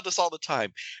talk about this all the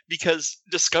time because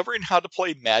discovering how to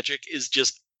play Magic is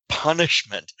just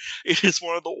punishment. It is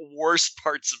one of the worst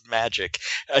parts of Magic.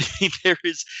 I mean,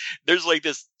 there's like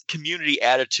this community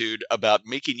attitude about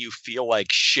making you feel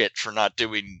like shit for not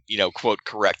doing, quote,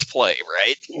 correct play,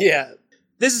 right? Yeah.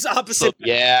 This is opposite.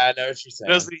 Yeah, I know what you're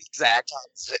saying. That's the exact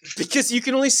opposite. Because you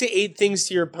can only say 8 things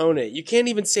to your opponent. You can't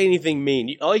even say anything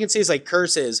mean. All you can say is like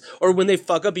curses, or when they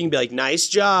fuck up, you can be like, nice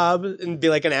job, and be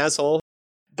like an asshole.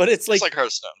 But it's like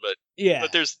Hearthstone, but yeah.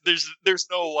 But there's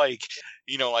no like,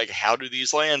 like how do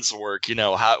these lands work?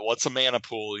 What's a mana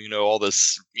pool? All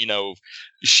this,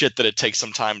 shit that it takes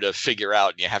some time to figure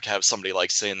out, and you have to have somebody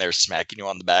like sitting there smacking you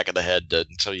on the back of the head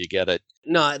until you get it.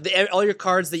 No, all your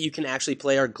cards that you can actually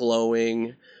play are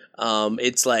glowing.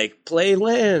 It's like play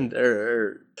land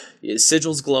or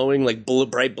sigil's glowing like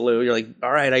bright blue. You're like,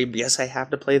 all right, I guess I have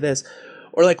to play this.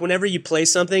 Or like whenever you play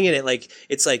something and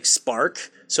it's like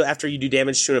spark. So after you do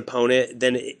damage to an opponent,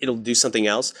 then it'll do something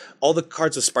else. All the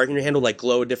cards with spark in your hand will like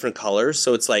glow a different color.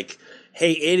 So it's like,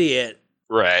 hey, idiot.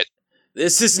 Right.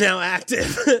 This is now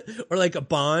active. Or like a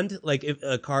bond, like if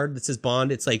a card that says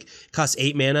bond, it's like costs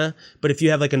 8 mana. But if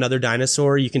you have like another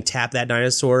dinosaur, you can tap that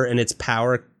dinosaur and its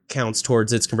power counts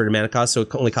towards its converted mana cost. So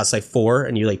it only costs like 4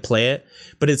 and you like play it.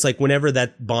 But it's like whenever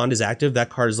that bond is active, that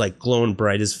card is like glowing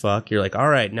bright as fuck. You're like, all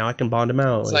right, now I can bond him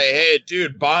out. It's like, hey,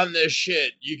 dude, bond this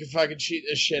shit. You can fucking cheat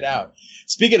this shit out.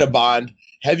 Speaking of bond,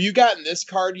 have you gotten this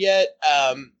card yet?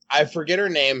 I forget her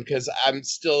name because I'm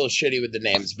still shitty with the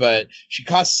names, but she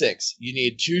costs 6. You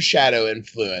need 2 shadow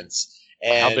influence.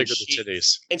 And how big are the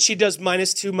titties? And she does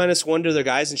 -2/-1 to their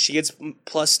guys, and she gets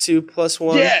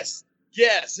 +2/+1.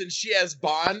 Yes, and she has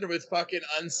bond with fucking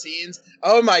unseens.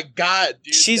 Oh my god,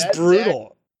 dude. She's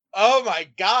brutal. Oh my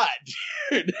god,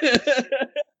 dude.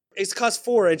 It costs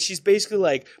 4, and she's basically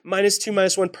like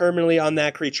 -2/-1 permanently on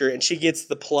that creature, and she gets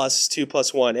the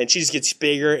 +2/+1, and she just gets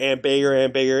bigger and bigger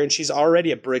and bigger, and she's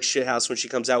already a brick shithouse when she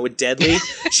comes out with Deadly.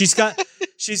 she's got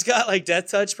like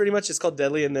Death Touch pretty much. It's called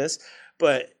Deadly in this,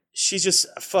 but she's just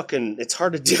fucking. It's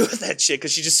hard to deal with that shit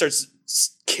because she just starts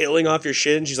killing off your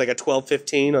shit, and she's like a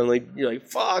 12-15 on like you're like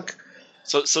fuck.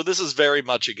 So this is very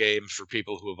much a game for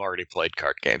people who have already played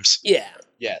card games. Yeah.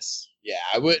 Yes. Yeah,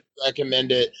 I would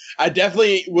recommend it. I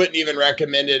definitely wouldn't even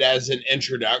recommend it as an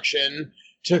introduction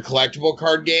to collectible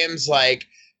card games. Like,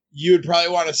 you would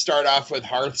probably want to start off with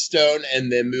Hearthstone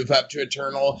and then move up to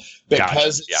Eternal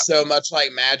because it's so much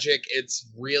like Magic. It's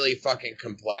really fucking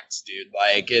complex, dude.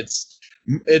 Like, it's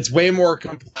way more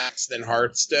complex than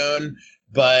Hearthstone,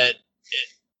 but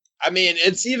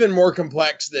it's even more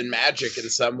complex than Magic in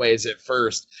some ways at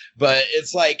first. But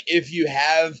it's like if you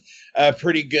have a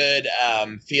pretty good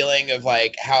feeling of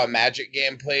like how a Magic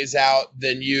game plays out,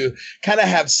 then you kind of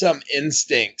have some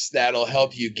instincts that'll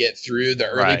help you get through the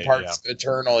early parts of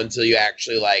Eternal until you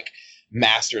actually like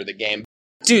master the game.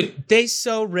 Dude, they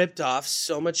so ripped off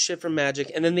so much shit from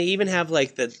Magic, and then they even have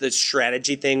like the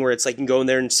strategy thing where it's like you can go in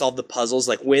there and solve the puzzles,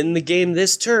 like win the game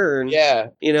this turn. Yeah,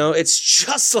 it's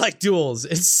just like duels.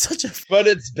 It's such a, but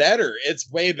it's better. It's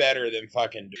way better than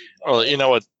fucking duels. Well, you know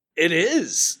what? It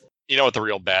is. You know what the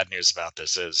real bad news about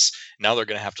this is? Now they're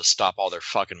gonna have to stop all their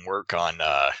fucking work on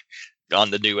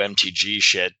the new MTG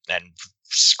shit and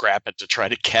scrap it to try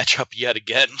to catch up yet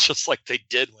again, just like they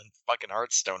did when fucking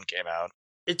Hearthstone came out.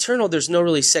 Eternal, there's no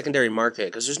really secondary market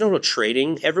because there's no real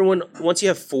trading. Everyone, once you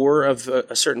have 4 of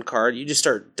a certain card, you just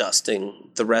start dusting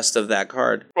the rest of that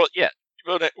card. Well, yeah.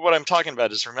 What I'm talking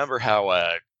about is remember how,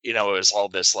 it was all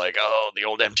this like, oh, the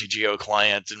old MTGO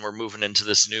client and we're moving into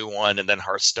this new one. And then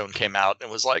Hearthstone came out and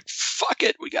was like, fuck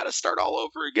it, we got to start all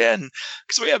over again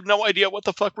because we have no idea what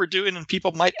the fuck we're doing. And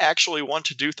people might actually want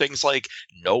to do things like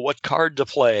know what card to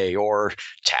play or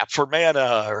tap for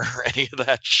mana or any of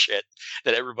that shit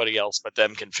that everybody else but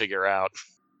them can figure out.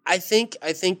 I think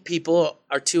people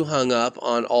are too hung up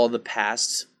on all the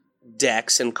past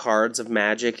decks and cards of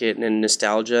Magic and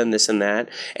nostalgia and this and that,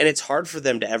 and it's hard for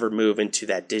them to ever move into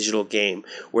that digital game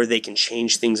where they can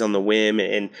change things on the whim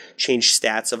and change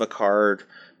stats of a card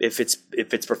if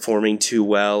it's performing too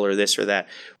well or this or that.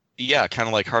 Yeah, kind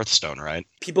of like Hearthstone, right?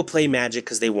 People play Magic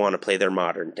because they want to play their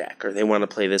modern deck or they want to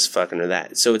play this fucking or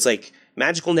that. So it's like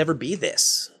Magic will never be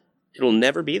this. It'll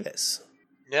never be this.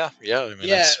 Yeah. I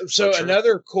mean, so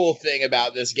another cool thing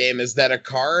about this game is that a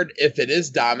card, if it is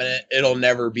dominant, it'll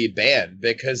never be banned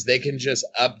because they can just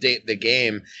update the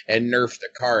game and nerf the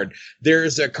card.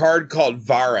 There's a card called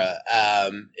Vara.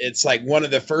 It's like one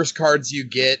of the first cards you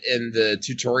get in the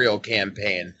tutorial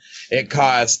campaign. It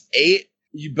costs 8,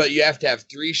 but you have to have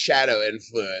 3 shadow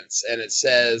influence. And it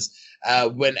says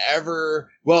what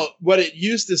it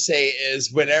used to say is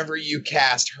whenever you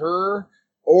cast her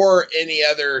or any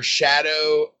other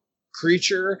shadow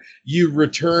creature, you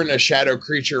return a shadow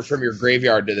creature from your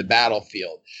graveyard to the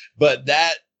battlefield. But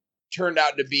that turned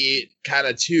out to be kind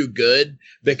of too good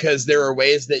because there were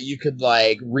ways that you could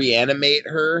like reanimate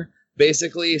her,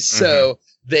 basically. Mm-hmm. So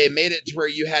they made it to where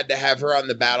you had to have her on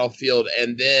the battlefield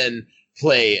and then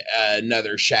play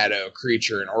another shadow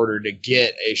creature in order to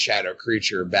get a shadow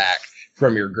creature back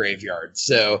from your graveyard.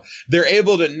 So they're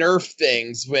able to nerf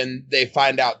things when they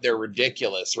find out they're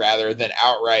ridiculous rather than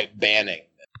outright banning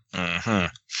them.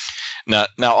 Mm-hmm.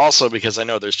 Now also, because I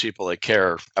know there's people that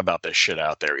care about this shit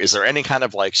out there, is there any kind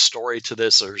of like story to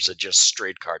this or is it just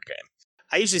straight card game?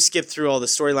 I usually skip through all the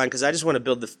storyline because I just want to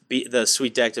build the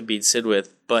sweet deck to beat Sid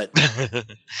with, but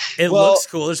it looks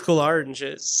cool. There's cool art and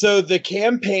shit. So the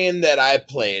campaign that I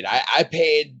played,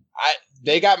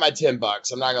 they got my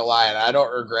 $10. I'm not gonna lie, and I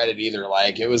don't regret it either.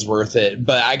 Like, it was worth it.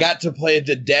 But I got to play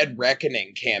the Dead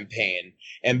Reckoning campaign,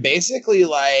 and basically,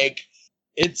 like,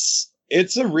 it's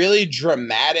a really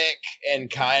dramatic and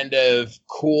kind of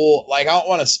cool. Like, I don't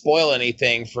want to spoil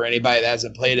anything for anybody that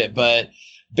hasn't played it, but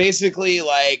basically,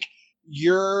 like,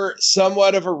 you're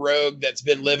somewhat of a rogue that's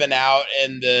been living out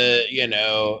in the,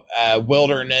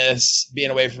 wilderness,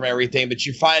 being away from everything. But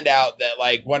you find out that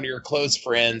like one of your close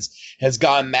friends has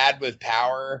gone mad with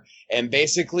power and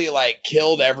basically like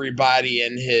killed everybody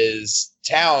in his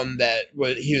town that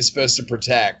he was supposed to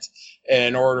protect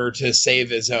in order to save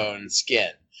his own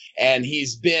skin. And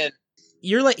he's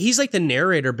like the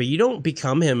narrator, but you don't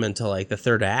become him until like the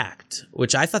 3rd act,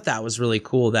 which I thought that was really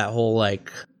cool. That whole like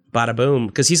bada boom,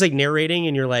 because he's like narrating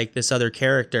and you're like this other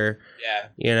character.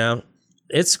 Yeah,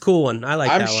 it's a cool one. I like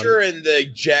that one. I'm sure in the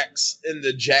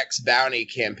Jack's Bounty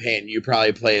campaign you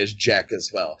probably play as Jack as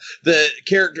well. The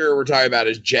character we're talking about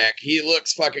is Jack. He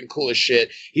looks fucking cool as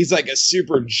shit. He's like a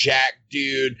super jack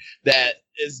dude that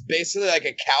is basically like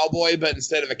a cowboy, but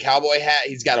instead of a cowboy hat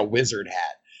he's got a wizard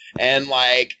hat. And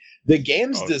like the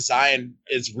game's design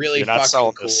is really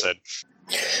fucking cool.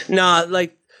 Nah,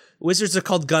 like wizards are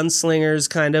called gunslingers,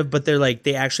 kind of, but they're like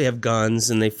they actually have guns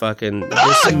and they fucking.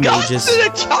 Guns in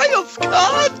a child's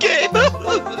card game.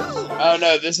 Oh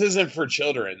no, this isn't for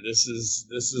children. This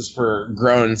is for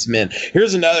grown men.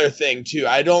 Here's another thing too.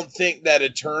 I don't think that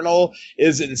Eternal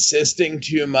is insisting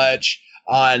too much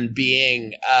on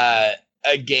being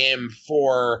a game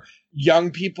for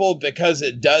young people because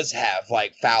it does have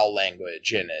like foul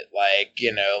language in it, like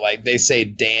like they say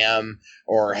damn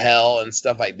or hell and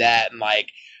stuff like that, and like.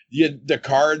 The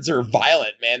cards are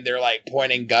violent, man. They're like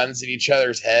pointing guns at each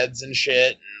other's heads and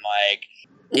shit. And like,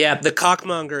 yeah, the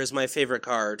cockmonger is my favorite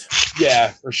card.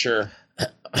 Yeah, for sure.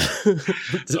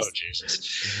 Oh,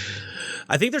 Jesus.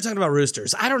 I think they're talking about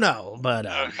roosters. I don't know, but.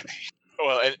 Okay.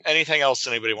 Well, anything else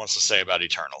anybody wants to say about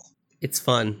Eternal? It's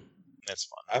fun. It's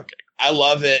fun. Okay. I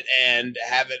love it and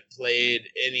haven't played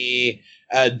any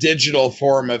digital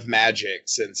form of Magic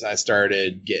since I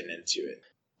started getting into it.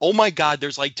 Oh my God,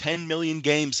 there's like 10 million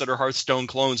games that are Hearthstone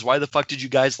clones. Why the fuck did you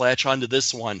guys latch onto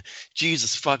this one?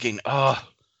 Jesus fucking,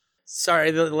 Sorry,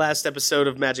 the last episode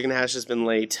of Magic and Hash has been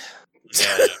late.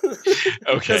 Yeah.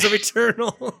 Okay. Because of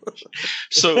Eternal.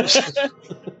 So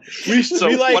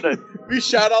We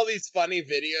shot all these funny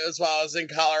videos while I was in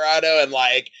Colorado, and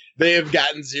like they have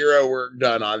gotten zero work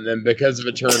done on them because of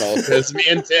Eternal. Because me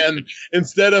and Tim,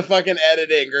 instead of fucking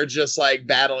editing, are just like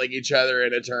battling each other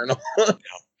in Eternal.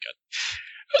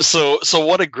 So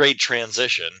what a great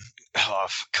transition.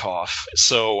 Cough.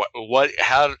 So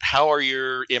how are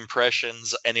your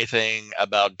impressions? Anything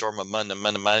about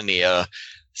Dormammu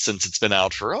since it's been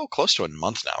out for close to a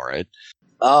month now, right?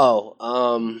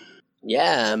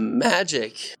 Yeah,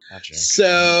 Magic.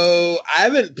 So I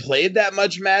haven't played that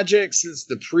much Magic since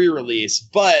the pre-release,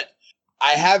 but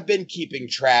I have been keeping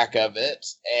track of it,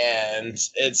 and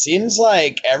it seems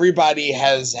like everybody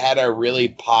has had a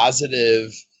really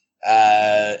positive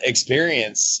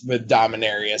experience with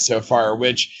Dominaria so far,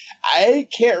 which I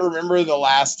can't remember the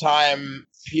last time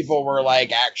people were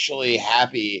like actually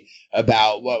happy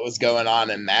about what was going on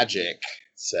in Magic.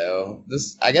 So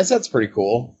I guess that's pretty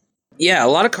cool. Yeah, a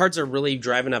lot of cards are really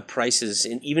driving up prices,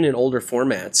 even in older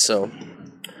formats. So,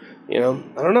 I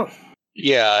don't know.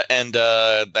 Yeah, and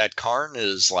that Karn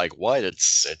is like what?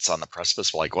 It's on the precipice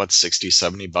of like what,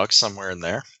 $60-$70 somewhere in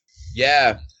there.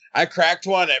 Yeah. I cracked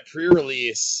one at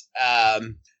pre-release,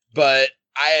 but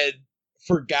I had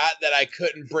forgot that I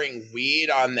couldn't bring weed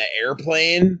on the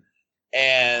airplane,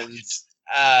 and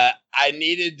I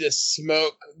needed to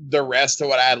smoke the rest of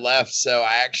what I had left, so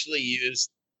I actually used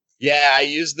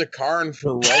the Karn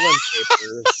for rolling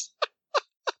papers.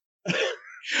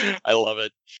 I love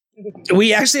it.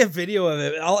 We actually have video of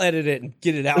it. I'll edit it and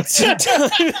get it out sometime.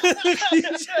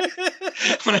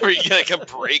 Whenever you get like a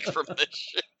break from this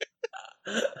shit.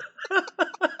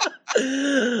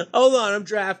 Hold on, I'm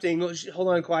drafting. Hold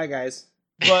on, quiet guys.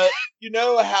 But you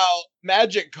know how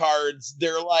Magic cards,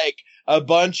 they're like a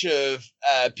bunch of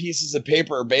pieces of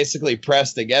paper basically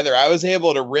pressed together. I was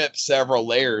able to rip several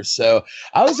layers, so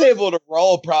I was able to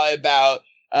roll probably about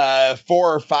 4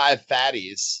 or 5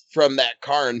 fatties from that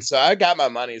Karn, so I got my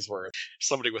money's worth.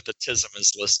 Somebody with autism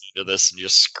is listening to this and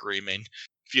just screaming.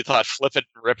 If you thought Flip It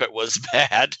and Rip It was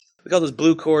bad. Look at all those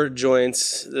blue cord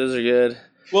joints. Those are good.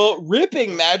 Well,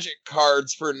 ripping Magic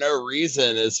cards for no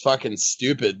reason is fucking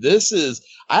stupid.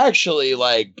 I actually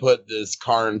like put this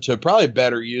Karn to probably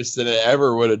better use than it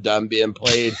ever would have done being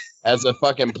played as a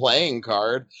fucking playing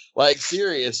card. Like,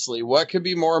 seriously, what could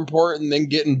be more important than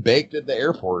getting baked at the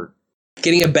airport?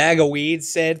 Getting a bag of weed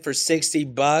said for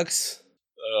 $60.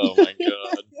 Oh my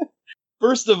god.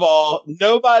 First of all,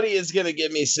 nobody is going to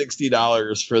give me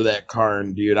 $60 for that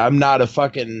Karn, dude. I'm not a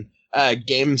fucking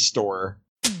game store.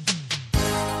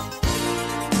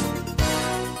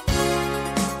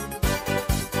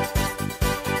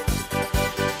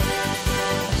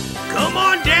 Come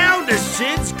on down to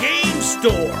Sid's Game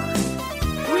Store.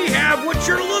 We have what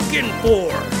you're looking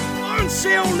for. On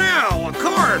sale now, a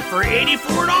card for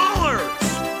 $84.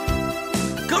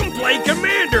 Come play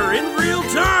Commander in real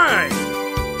time.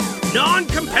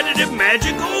 Non-competitive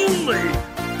Magic only.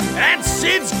 At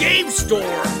Sid's Game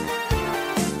Store.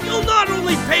 You'll not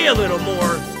only pay a little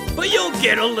more, but you'll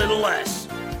get a little less.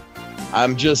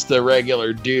 I'm just a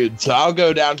regular dude, so I'll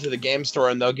go down to the game store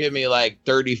and they'll give me like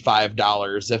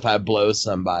 $35 if I blow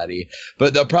somebody.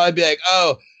 But they'll probably be like,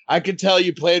 oh, I could tell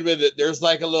you played with it. There's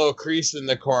like a little crease in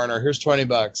the corner. Here's $20.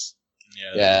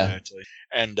 Yeah. Exactly.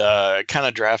 And kind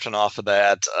of drafting off of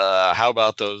that, how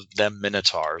about them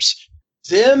Minotaurs?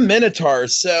 Them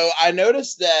Minotaurs. So I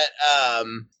noticed that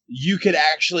you could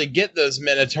actually get those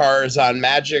Minotaurs on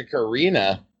Magic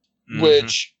Arena,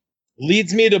 which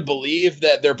leads me to believe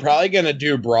that they're probably going to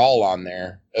do Brawl on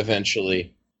there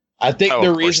eventually. I think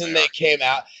the reason they came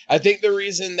out, I think the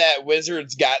reason that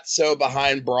Wizards got so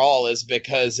behind Brawl is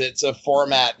because it's a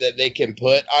format that they can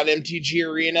put on MTG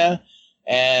Arena.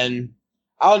 And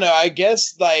I don't know, I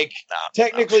guess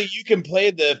technically you can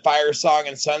play the Fire Song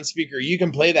and Sunspeaker. You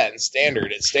can play that in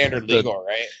Standard. It's Standard legal,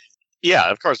 right? Yeah,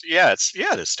 of course. Yeah,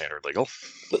 it is Standard legal.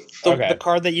 The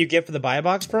card that you get for the buy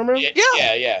box promo?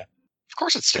 Yeah. Of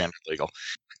course it's Standard legal.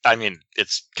 I mean,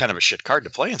 it's kind of a shit card to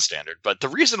play in Standard, but the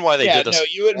reason why they did this... No,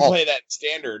 you wouldn't play that in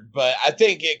Standard, but I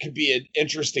think it could be an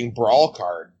interesting Brawl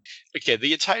card. Okay,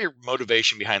 the entire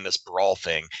motivation behind this Brawl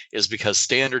thing is because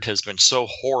Standard has been so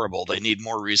horrible, they need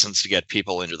more reasons to get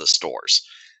people into the stores.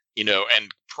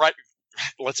 And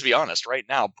let's be honest, right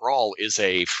now, Brawl is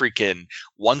a freaking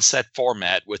one-set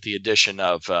format with the addition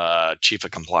of Chief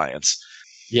of Compliance.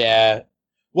 Yeah.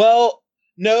 Well...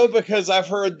 No, because I've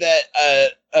heard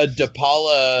that a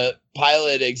Depala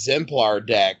Pilot Exemplar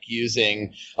deck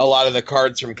using a lot of the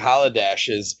cards from Kaladesh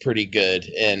is pretty good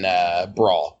in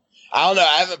Brawl. I don't know.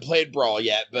 I haven't played Brawl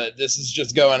yet, but this is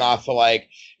just going off of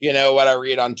what I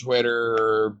read on Twitter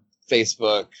or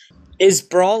Facebook. Is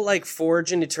Brawl like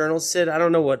Forge and Eternal, Sid? I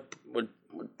don't know what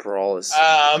Brawl is...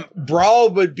 Brawl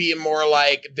would be more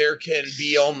like there can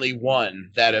be only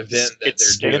one, that event that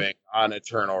they're doing on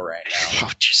Eternal right now.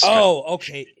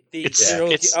 Okay. It's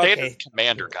Standard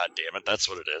Commander, goddammit. That's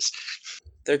what it is.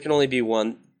 There can only be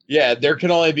one. Yeah, there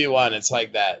can only be one. It's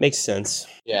like that. Makes sense.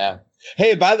 Yeah.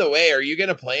 Hey, by the way, are you going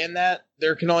to play in that?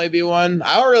 There can only be one?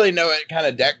 I don't really know what kind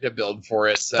of deck to build for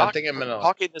it, so I think I'm going to...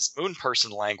 Talking this moon person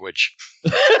language.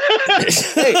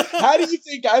 Hey, how do you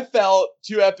think I felt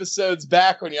 2 episodes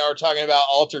back when y'all were talking about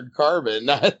Altered Carbon?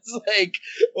 It's like,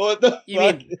 what the You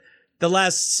fuck? mean the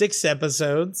last 6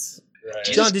 episodes? Right.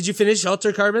 John, did you finish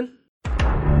Altered Carbon?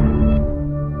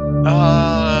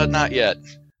 Not yet.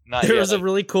 There was a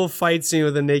really cool fight scene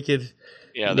with the naked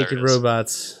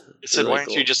robots. It said, why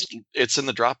don't you just... It's in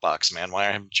the Dropbox, man. Why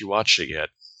haven't you watched it yet?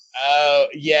 Oh,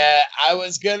 yeah. I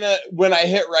was gonna... When I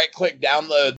hit right-click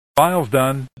download... File's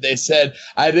done. They said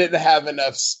I didn't have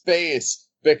enough space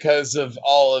because of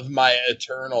all of my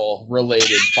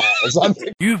Eternal-related files.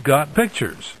 You've got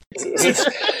pictures.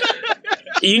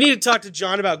 You need to talk to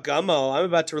John about Gummo. I'm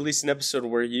about to release an episode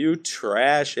where you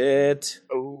trash it.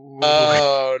 Oh,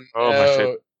 no. My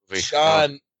favorite movie.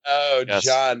 John... Oh, yes.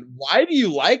 John, why do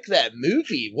you like that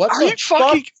movie? What Are you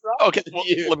fucking... Okay, well,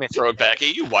 let me throw it back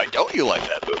at you. Why don't you like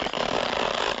that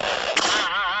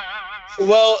movie?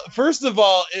 Well, first of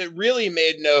all, it really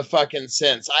made no fucking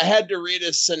sense. I had to read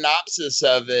a synopsis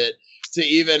of it to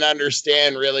even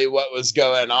understand really what was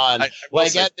going on.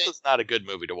 This is not a good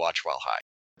movie to watch while high.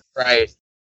 Right.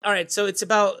 All right, so it's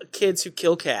about kids who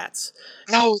kill cats.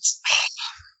 No, it's...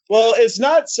 Well, it's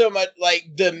not so much like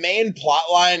the main plot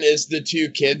line is the 2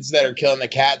 kids that are killing the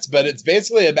cats, but it's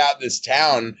basically about this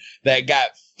town that got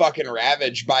fucking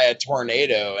ravaged by a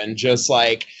tornado and just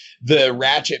like the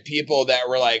ratchet people that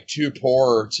were like too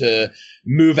poor to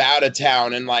move out of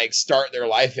town and like start their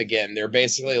life again. They're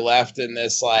basically left in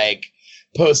this like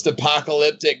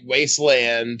post-apocalyptic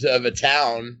wasteland of a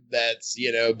town that's,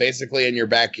 you know, basically in your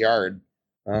backyard.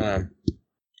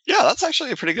 Yeah, that's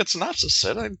actually a pretty good synopsis,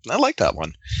 Sid. I like that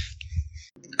one.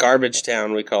 Garbage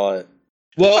Town, we call it.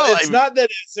 Well, it's not that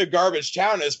it's a garbage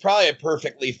town. It's probably a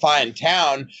perfectly fine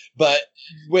town, but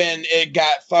when it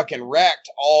got fucking wrecked,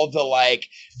 all the, like,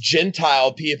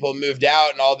 Gentile people moved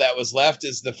out, and all that was left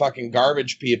is the fucking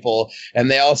garbage people, and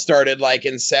they all started, like,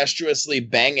 incestuously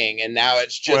banging, and now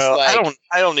it's just, I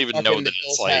don't even know that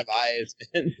it's like... have eyes.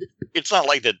 It's not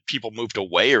like that people moved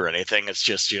away or anything. It's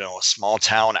just, you know, a small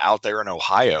town out there in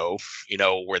Ohio, you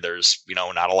know, where there's, you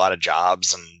know, not a lot of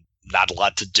jobs and not a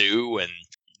lot to do, and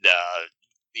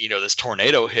you know, this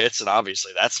tornado hits, and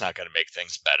obviously that's not going to make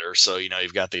things better. So, you know,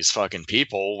 you've got these fucking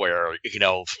people where, you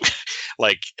know,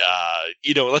 like,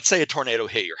 you know, let's say a tornado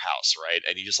hit your house, right?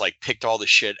 And you just like picked all the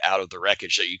shit out of the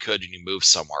wreckage that you could, and you moved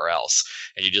somewhere else,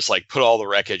 and you just like put all the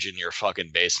wreckage in your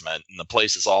fucking basement, and the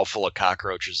place is all full of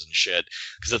cockroaches and shit,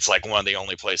 because it's like one of the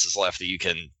only places left that you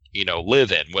can, you know,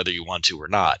 live in, whether you want to or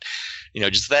not. You know,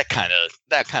 just that kind of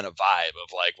vibe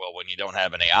of like, well, when you don't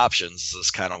have any options, this is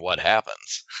kind of what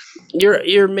happens.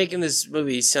 You're making this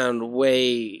movie sound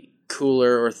way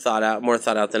cooler or more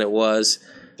thought out than it was.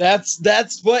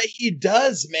 That's what he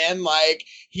does, man. Like,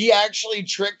 he actually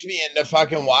tricked me into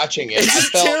fucking watching it. I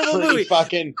felt pretty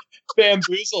fucking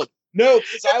bamboozled. No,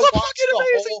 because I watched the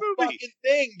whole fucking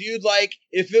thing, dude. Like,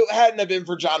 if it hadn't have been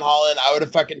for John Holland, I would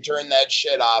have fucking turned that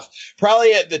shit off.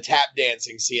 Probably at the tap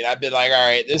dancing scene. I'd been like, all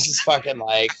right, this is fucking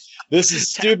like, this is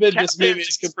stupid. This movie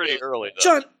is pretty early,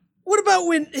 though. John, what about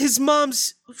when his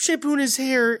mom's shampooing his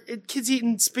hair and kids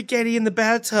eating spaghetti in the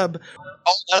bathtub?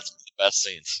 Oh, that's one of the best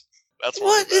scenes. That's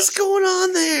what is going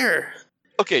on there?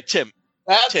 Okay, Tim.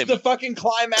 That's the fucking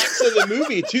climax of the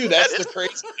movie, too. That's the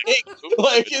crazy thing.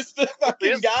 Like, it's the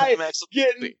fucking guy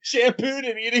getting shampooed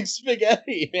and eating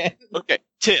spaghetti, man. Okay,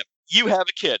 Tim, you have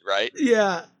a kid, right?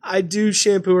 Yeah, I do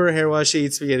shampoo her hair while she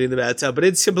eats spaghetti in the bathtub, but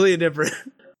it's completely different.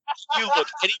 You look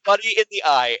anybody in the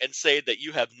eye and say that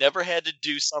you have never had to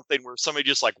do something where somebody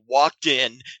just like walked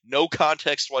in, no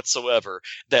context whatsoever,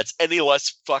 that's any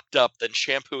less fucked up than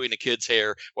shampooing a kid's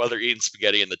hair while they're eating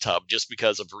spaghetti in the tub just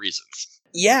because of reasons.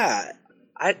 Yeah,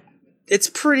 it's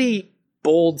pretty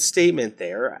bold statement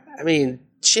there. I mean,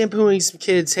 shampooing some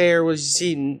kid's hair was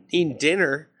eating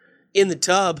dinner in the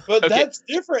tub. But that's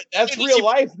different. That's real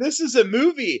life. This is a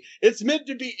movie. It's meant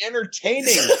to be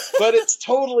entertaining, but it's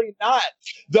totally not.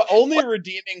 The only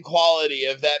redeeming quality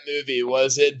of that movie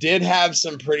was it did have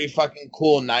some pretty fucking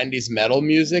cool 90s metal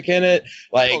music in it,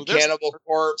 like Cannibal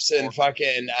Corpse and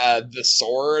fucking The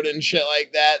Sword and shit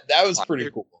like that. That was pretty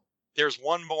cool. There's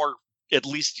one more. At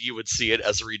least you would see it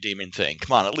as a redeeming thing.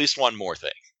 Come on, at least one more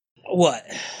thing. What?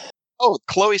 Oh,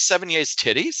 Chloe Sevigny's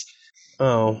titties?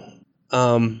 Oh,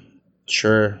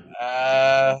 sure.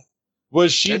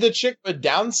 Was she the chick with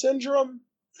Down syndrome?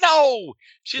 No,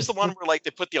 she's the one where like they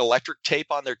put the electric tape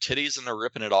on their titties and they're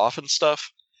ripping it off and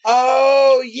stuff.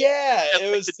 Oh yeah, and, it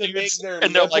like, was to make their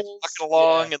and they're like nipples- fucking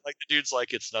along, yeah. and like the dude's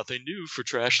like, "It's nothing new for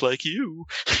trash like you."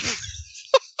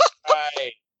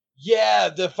 Right. Yeah,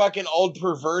 the fucking old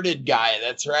perverted guy.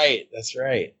 That's right. That's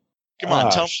right. Come on, Oh,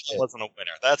 tell me shit. that wasn't a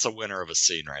winner. That's a winner of a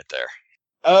scene right there.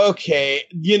 Okay,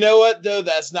 you know what though?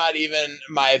 That's not even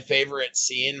my favorite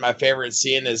scene. My favorite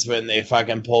scene is when they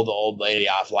fucking pull the old lady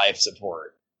off life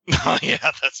support. Oh yeah,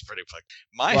 that's pretty fucked.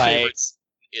 My Like- favorite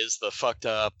is the fucked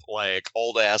up like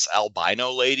old ass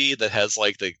albino lady that has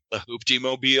like the hoopty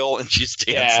mobile and she's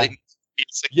dancing.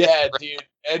 Yeah, dude.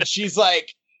 And she's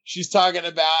like, she's talking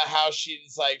about how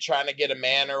she's like trying to get a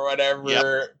man or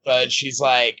whatever, but she's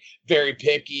like very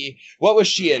picky. What was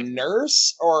she, a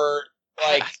nurse or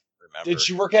like? Did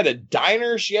she work at a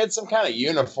diner? She had some kind of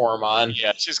uniform on.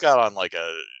 Yeah, she's got on like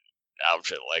a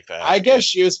outfit like that. I guess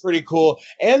she was pretty cool.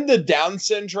 And the Down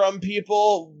syndrome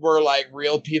people were like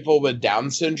real people with Down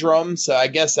syndrome, so I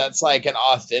guess that's like an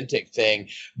authentic thing.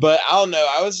 But I don't know.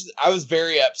 I was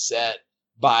very upset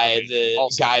by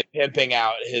the guy pimping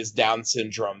out his Down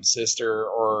syndrome sister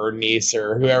or niece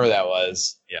or whoever that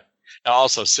was. Yeah. Now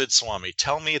also, Sid Swami,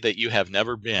 tell me that you have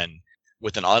never been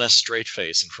with an honest, straight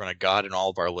face in front of God and all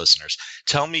of our listeners.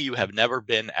 Tell me you have never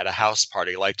been at a house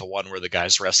party like the one where the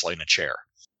guy's wrestling a chair.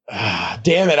 Ah,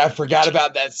 damn it, I forgot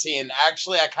about that scene.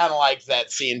 Actually, I kind of liked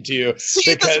that scene too.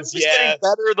 Because yeah,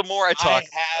 better the more I talk.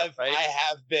 I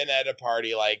have been at a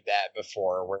party like that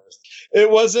before where it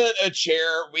wasn't a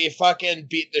chair. We fucking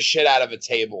beat the shit out of a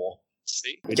table.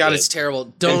 See? God, it's terrible.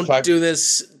 Don't do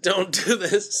this. Don't do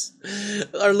this.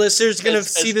 Our listeners are going to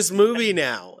see this movie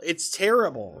now. It's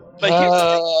terrible.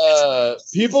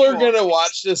 People are going to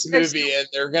watch this movie and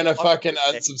they're going to fucking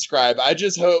unsubscribe. I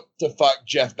just hope to fuck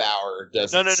Jeff Bauer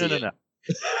doesn't No.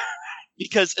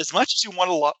 Because as much as you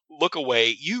want to look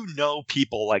away, you know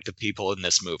people like the people in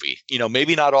this movie. You know,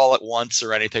 maybe not all at once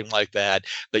or anything like that,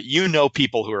 but you know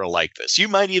people who are like this. You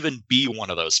might even be one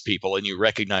of those people and you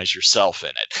recognize yourself in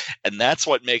it. And that's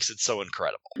what makes it so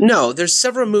incredible. No, there's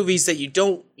several movies that you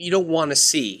don't want to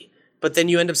see, but then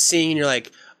you end up seeing and you're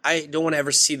like, I don't want to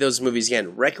ever see those movies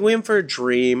again. Requiem for a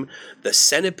Dream, The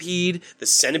Centipede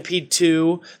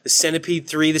 2, The Centipede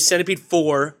 3, The Centipede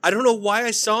 4. I don't know why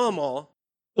I saw them all.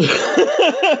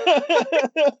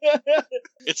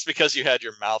 It's because you had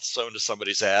your mouth sewn to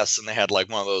somebody's ass and they had like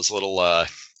one of those little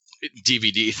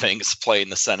DVD things playing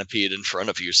the Centipede in front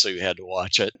of you, so you had to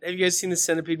watch it. Have you guys seen the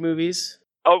Centipede movies?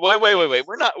 Oh, wait.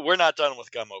 We're not done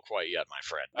with Gummo quite yet, my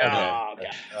friend.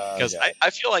 Okay. Because I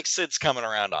feel like Sid's coming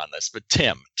around on this. But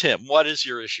Tim, what is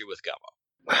your issue with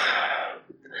Gummo?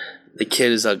 The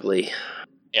kid is ugly.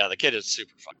 Yeah, the kid is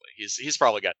super ugly. He's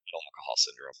probably got fetal alcohol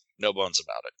syndrome. No bones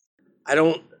about it. I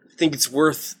don't think it's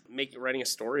worth writing a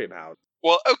story about.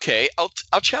 Well, okay,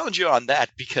 I'll challenge you on that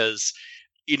because,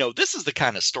 you know, this is the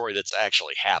kind of story that's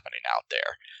actually happening out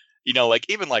there. You know, like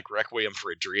even like Requiem for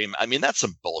a Dream. I mean, that's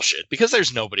some bullshit because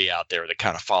there's nobody out there that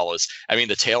kind of follows. I mean,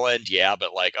 the tail end, yeah,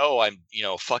 but like, oh, I'm, you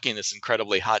know, fucking this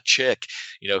incredibly hot chick,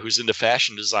 you know, who's into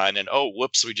fashion design, and oh,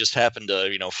 whoops, we just happened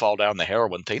to, you know, fall down the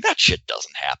heroin thing. That shit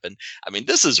doesn't happen. I mean,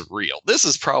 this is real. This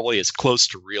is probably as close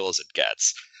to real as it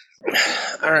gets.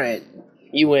 All right.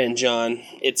 You win, John.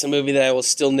 It's a movie that I will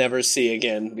still never see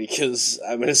again because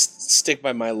I'm going to stick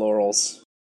by my laurels.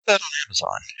 That on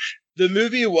Amazon. The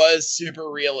movie was super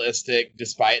realistic,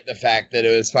 despite the fact that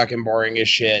it was fucking boring as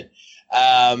shit.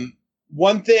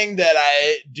 One thing that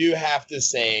I do have to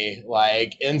say,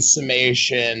 like, in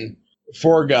summation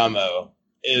for Gummo,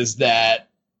 is that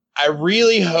I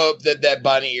really hope that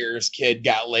Bunny Ears kid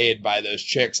got laid by those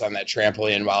chicks on that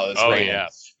trampoline while it was raining. Yeah.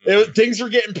 Things were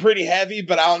getting pretty heavy,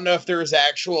 but I don't know if there was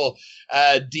actual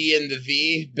D in the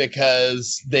V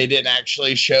because they didn't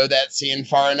actually show that scene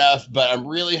far enough. But I'm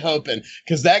really hoping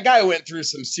because that guy went through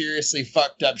some seriously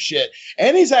fucked up shit,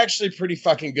 and he's actually pretty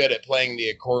fucking good at playing the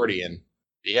accordion.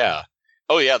 Yeah.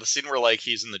 Oh yeah, the scene where like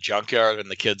he's in the junkyard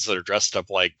and the kids that are dressed up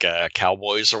like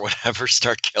cowboys or whatever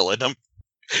start killing him.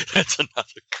 That's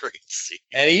another great scene.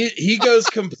 And he goes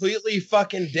completely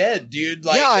fucking dead, dude.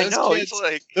 Like, yeah, I those know. Kids, he's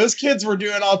like, those kids were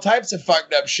doing all types of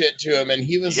fucked up shit to him, and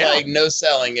he was like no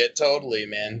selling it totally,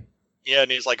 man. Yeah,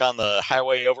 and he's like on the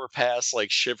highway overpass, like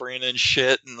shivering and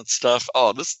shit and stuff.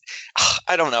 Oh,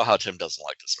 I don't know how Tim doesn't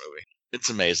like this movie. It's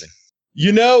amazing.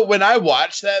 You know, when I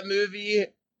watched that movie,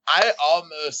 I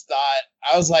almost thought,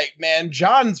 I was like, man,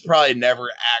 John's probably never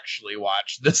actually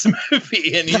watched this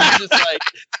movie. And he's just like,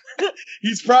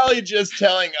 he's probably just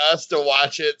telling us to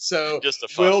watch it. So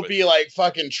we'll be like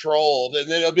fucking trolled. And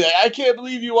then he'll be like, I can't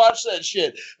believe you watched that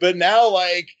shit. But now,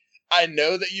 like, I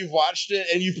know that you've watched it,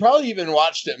 and you've probably even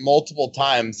watched it multiple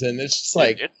times, and it's just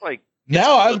like,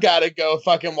 now I've got to go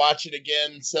fucking watch it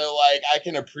again so like I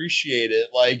can appreciate it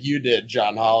like you did,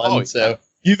 John Holland. Oh, so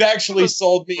you've actually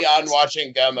sold me on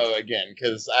watching Gummo again,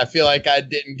 because I feel like I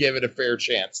didn't give it a fair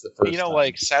chance the first time.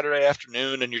 Like Saturday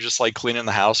afternoon and you're just like cleaning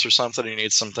the house or something and you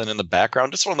need something in the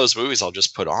background. It's one of those movies I'll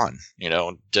just put on,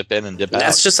 dip in and dip out.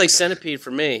 That's just like Centipede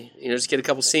for me. Just get a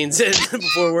couple scenes in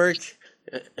before work.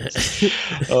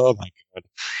 Oh my God.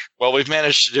 Well, we've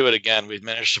managed to do it again. We've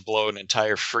managed to blow an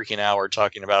entire freaking hour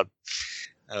talking about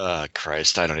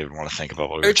Christ, I don't even want to think about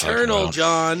what we were talking about. Eternal,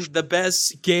 John, the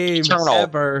best game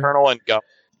ever. Eternal and Gummo.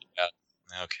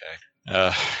 Yeah.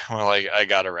 Okay. Well, I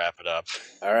got to wrap it up.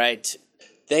 All right.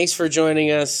 Thanks for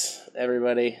joining us,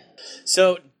 everybody.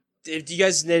 So, you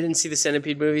guys didn't see the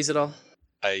Centipede movies at all?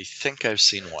 I think I've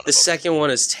seen one of them. The second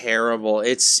one is terrible.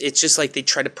 It's just like they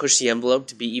try to push the envelope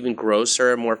to be even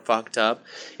grosser and more fucked up.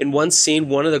 In one scene,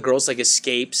 one of the girls like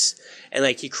escapes and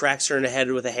like he cracks her in the head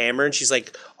with a hammer, and she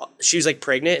was like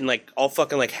pregnant and like all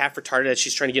fucking like half retarded as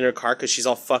she's trying to get in her car because she's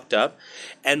all fucked up.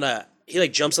 And he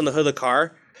like jumps on the hood of the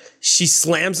car. She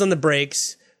slams on the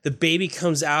brakes. The baby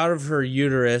comes out of her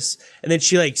uterus, and then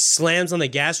she like slams on the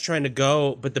gas trying to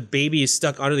go, but the baby is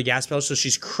stuck under the gas pedal, so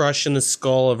she's crushing the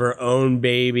skull of her own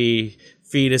baby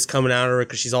fetus coming out of her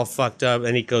because she's all fucked up,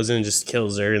 and he goes in and just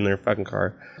kills her in their fucking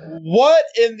car. What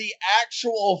in the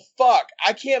actual fuck?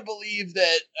 I can't believe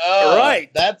that.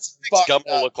 Right. That's fucked Gummo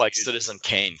up. Look like Citizen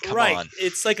Kane. Come on.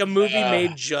 It's like a movie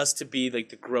made just to be like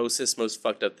the grossest, most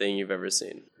fucked up thing you've ever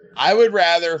seen. I would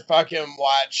rather fucking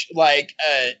watch like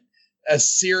a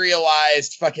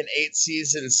serialized fucking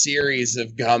 8-season series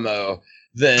of Gummo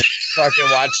than fucking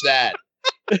watch that.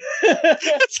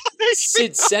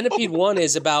 Centipede 1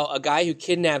 is about a guy who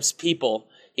kidnaps people.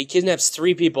 He kidnaps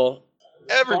 3 people.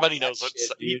 Everybody knows what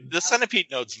the Centipede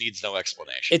nodes needs no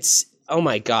explanation. Oh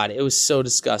my God, it was so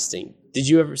disgusting. Did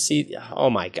you ever see?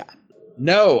 Oh my God.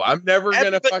 No, I'm never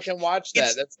gonna fucking watch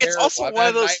that. That's terrible. It's also one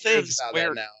of those things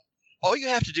where all you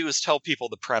have to do is tell people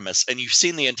the premise, and you've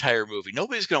seen the entire movie.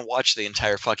 Nobody's going to watch the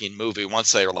entire fucking movie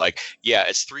once they're like, yeah,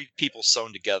 it's 3 people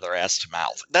sewn together ass to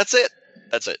mouth. That's it.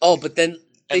 Oh, but then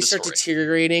they start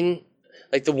deteriorating.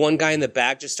 Like the one guy in the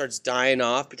back just starts dying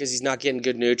off because he's not getting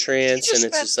good nutrients, and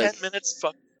it's just like 10 minutes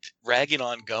ragging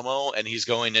on Gummo, and he's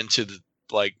going into the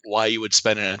why you would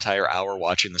spend an entire hour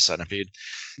watching the Centipede.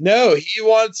 No, he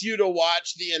wants you to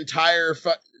watch the entire.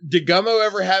 Did Gummo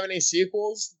ever have any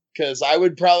sequels? Because I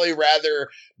would probably rather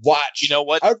watch. You know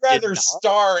what? I'd rather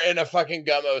star in a fucking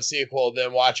Gummo sequel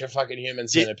than watch a fucking Human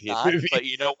Centipede movie. But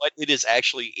you know what? It is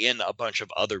actually in a bunch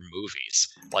of other movies,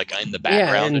 like in the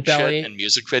background and shit, and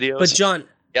music videos. But John,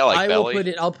 Belly.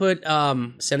 I'll put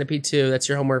Centipede 2. That's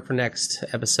your homework for next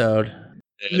episode.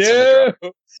 No.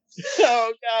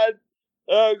 Oh God.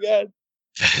 Oh God.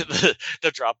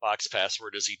 The Dropbox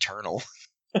password is eternal.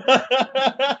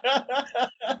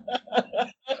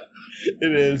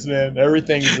 It is, man.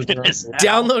 Everything is eternal.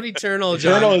 Download Eternal,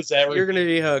 John. Eternal is everything. You're gonna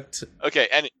be hooked. Okay.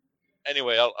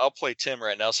 Anyway, I'll play Tim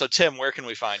right now. So Tim, where can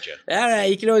we find you? All right,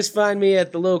 you can always find me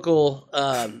at the local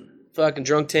fucking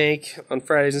drunk tank on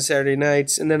Fridays and Saturday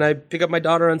nights, and then I pick up my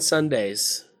daughter on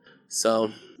Sundays.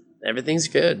 So everything's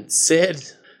good.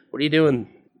 Sid, what are you doing?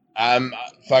 I'm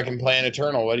fucking playing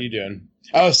Eternal. What are you doing?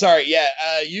 Oh, sorry. Yeah,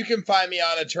 you can find me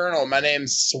on Eternal. My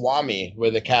name's Swami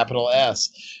with a capital S.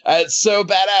 It's so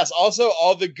badass. Also,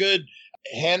 all the good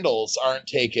handles aren't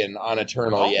taken on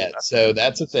Eternal yet, so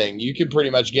that's a thing. You can pretty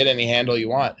much get any handle you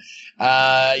want.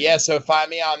 Yeah, so find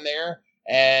me on there.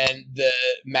 And the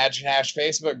Magic and Hash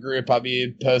Facebook group, I'll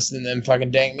be posting them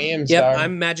fucking dank memes. Yep,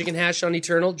 I'm Magic and Hash on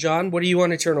Eternal. John, what are you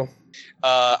on Eternal?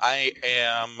 I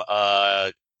am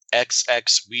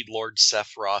XX Weed Lord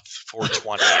Sephiroth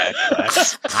 420.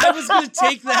 I was going to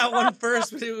take that one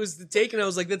first, but it was the taken. I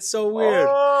was like, that's so weird.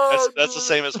 That's the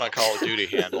same as my Call of Duty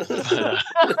handle.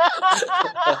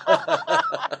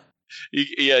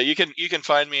 You can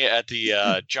find me at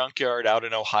the junkyard out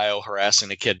in Ohio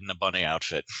harassing a kid in a bunny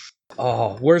outfit.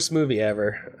 Oh, worst movie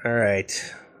ever. All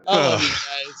right. I love you guys.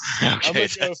 Okay, I'm going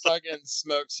to go fucking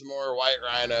smoke some more White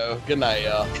Rhino. Good night,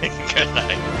 y'all. Good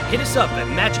night. Hit us up at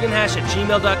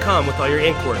magicandhash@gmail.com with all your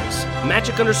inquiries.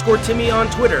 Magic_Timmy on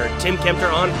Twitter, Tim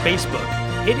Kempter on Facebook.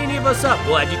 Hit any of us up,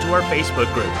 we'll add you to our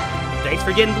Facebook group. Thanks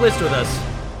for getting blitzed with us.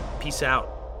 Peace out.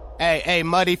 Hey,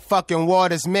 Muddy fucking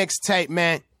Waters mixtape,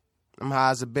 man. I'm high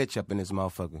as a bitch up in this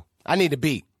motherfucker. I need a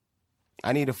beat.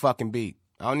 I need a fucking beat.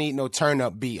 I don't need no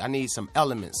turn-up beat. I need some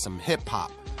elements, some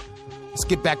hip-hop. Let's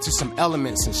get back to some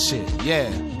elements and shit. Yeah.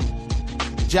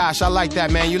 Josh, I like that,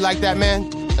 man. You like that, man?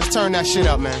 Let's turn that shit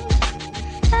up, man.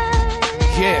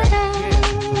 Yeah.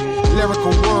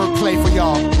 Lyrical wordplay for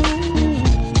y'all.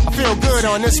 with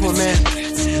on this one, man.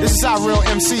 This is how real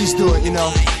MCs do it, you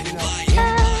know.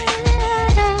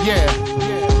 Yeah,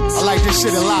 I like this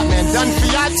shit a lot, man. Done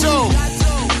Fiato.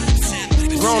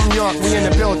 Rome, New York, we in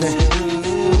the building.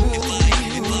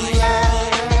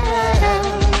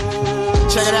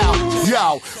 Check it out.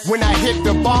 Yo, when I hit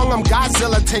the bong, I'm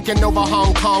Godzilla taking over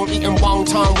Hong Kong, eating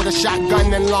wonton with a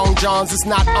shotgun and long johns. It's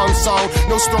not unsung,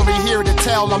 no story here to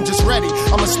tell. I'm just ready.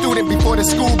 I'm a student before the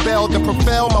school bell to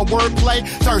propel my wordplay.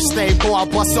 Thursday, boy, I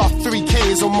bust off 3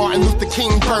 Ks on Martin Luther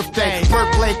King birthday.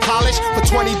 Berkeley College for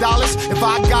 $20. If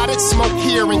I got it, smoke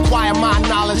here, inquire my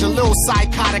knowledge. A little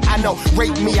psychotic, I know.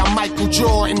 Rate me, I'm Michael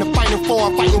Jordan. In the Final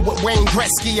Four, fighting with Wayne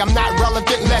Gretzky. I'm not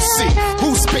relevant. Let's see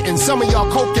who's spitting. Some of y'all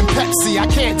Coke and Pepsi. I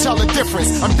can't tell the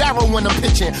difference. I'm Darryl when I'm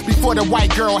pitching. Before the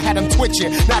white girl had him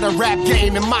twitching. Not a rap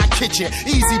game in my kitchen.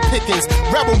 Easy pickings.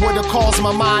 Rebel with a calls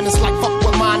my mind. It's like fuck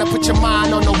with mine. I put your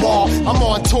mind on the wall. I'm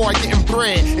on tour getting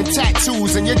bread and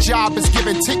tattoos. And your job is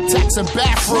giving Tic Tacs in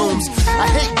bathrooms. I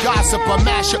hate gossip. I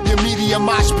mash up your media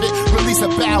mosh pit. Release a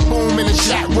bad boom in the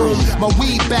chat room. My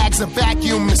weed bag's a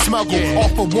vacuum to smuggle.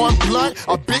 Off of one blunt,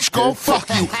 a bitch gon' fuck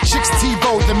you. Chicks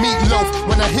TiVo, the meatloaf.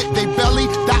 When I hit they belly,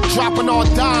 Doc dropping all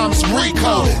dimes.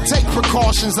 Rico. Take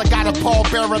precautions, I got a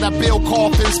pallbearer that build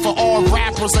coffins for all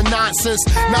rappers and nonsense.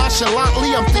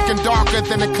 Nonchalantly, I'm thinking darker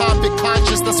than a convict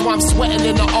conscience. That's why I'm sweating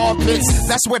in the armpits.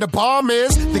 That's where the bomb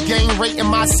is. The gang rate in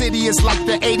my city is like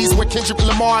the 80s where Kendrick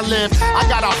Lamar lived. I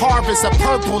got a harvest of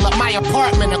purple at my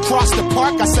apartment. Across the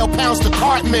park, I sell pounds to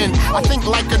Cartman. I think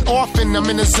like an orphan, I'm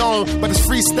in the zone, but it's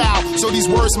freestyle, so these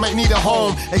words might need a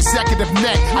home. Executive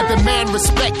neck, I demand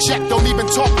respect. Check, don't even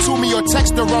talk to me or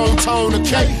text the wrong tone,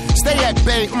 okay? Stay at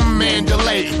bay,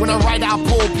 Mandalay. When I write, I'll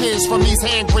pull pins from these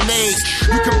hand grenades.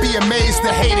 You could be amazed to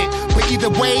hate it, but either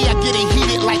way, I get it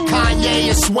heated like Kanye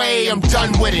and Sway. I'm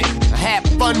done with it. I had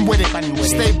fun with it.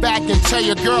 Stay back and tell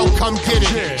your girl, come get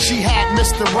it. She had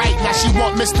Mr. Right, now she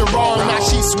want Mr. Wrong. Now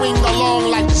she swing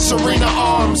along like Serena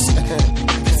Arms.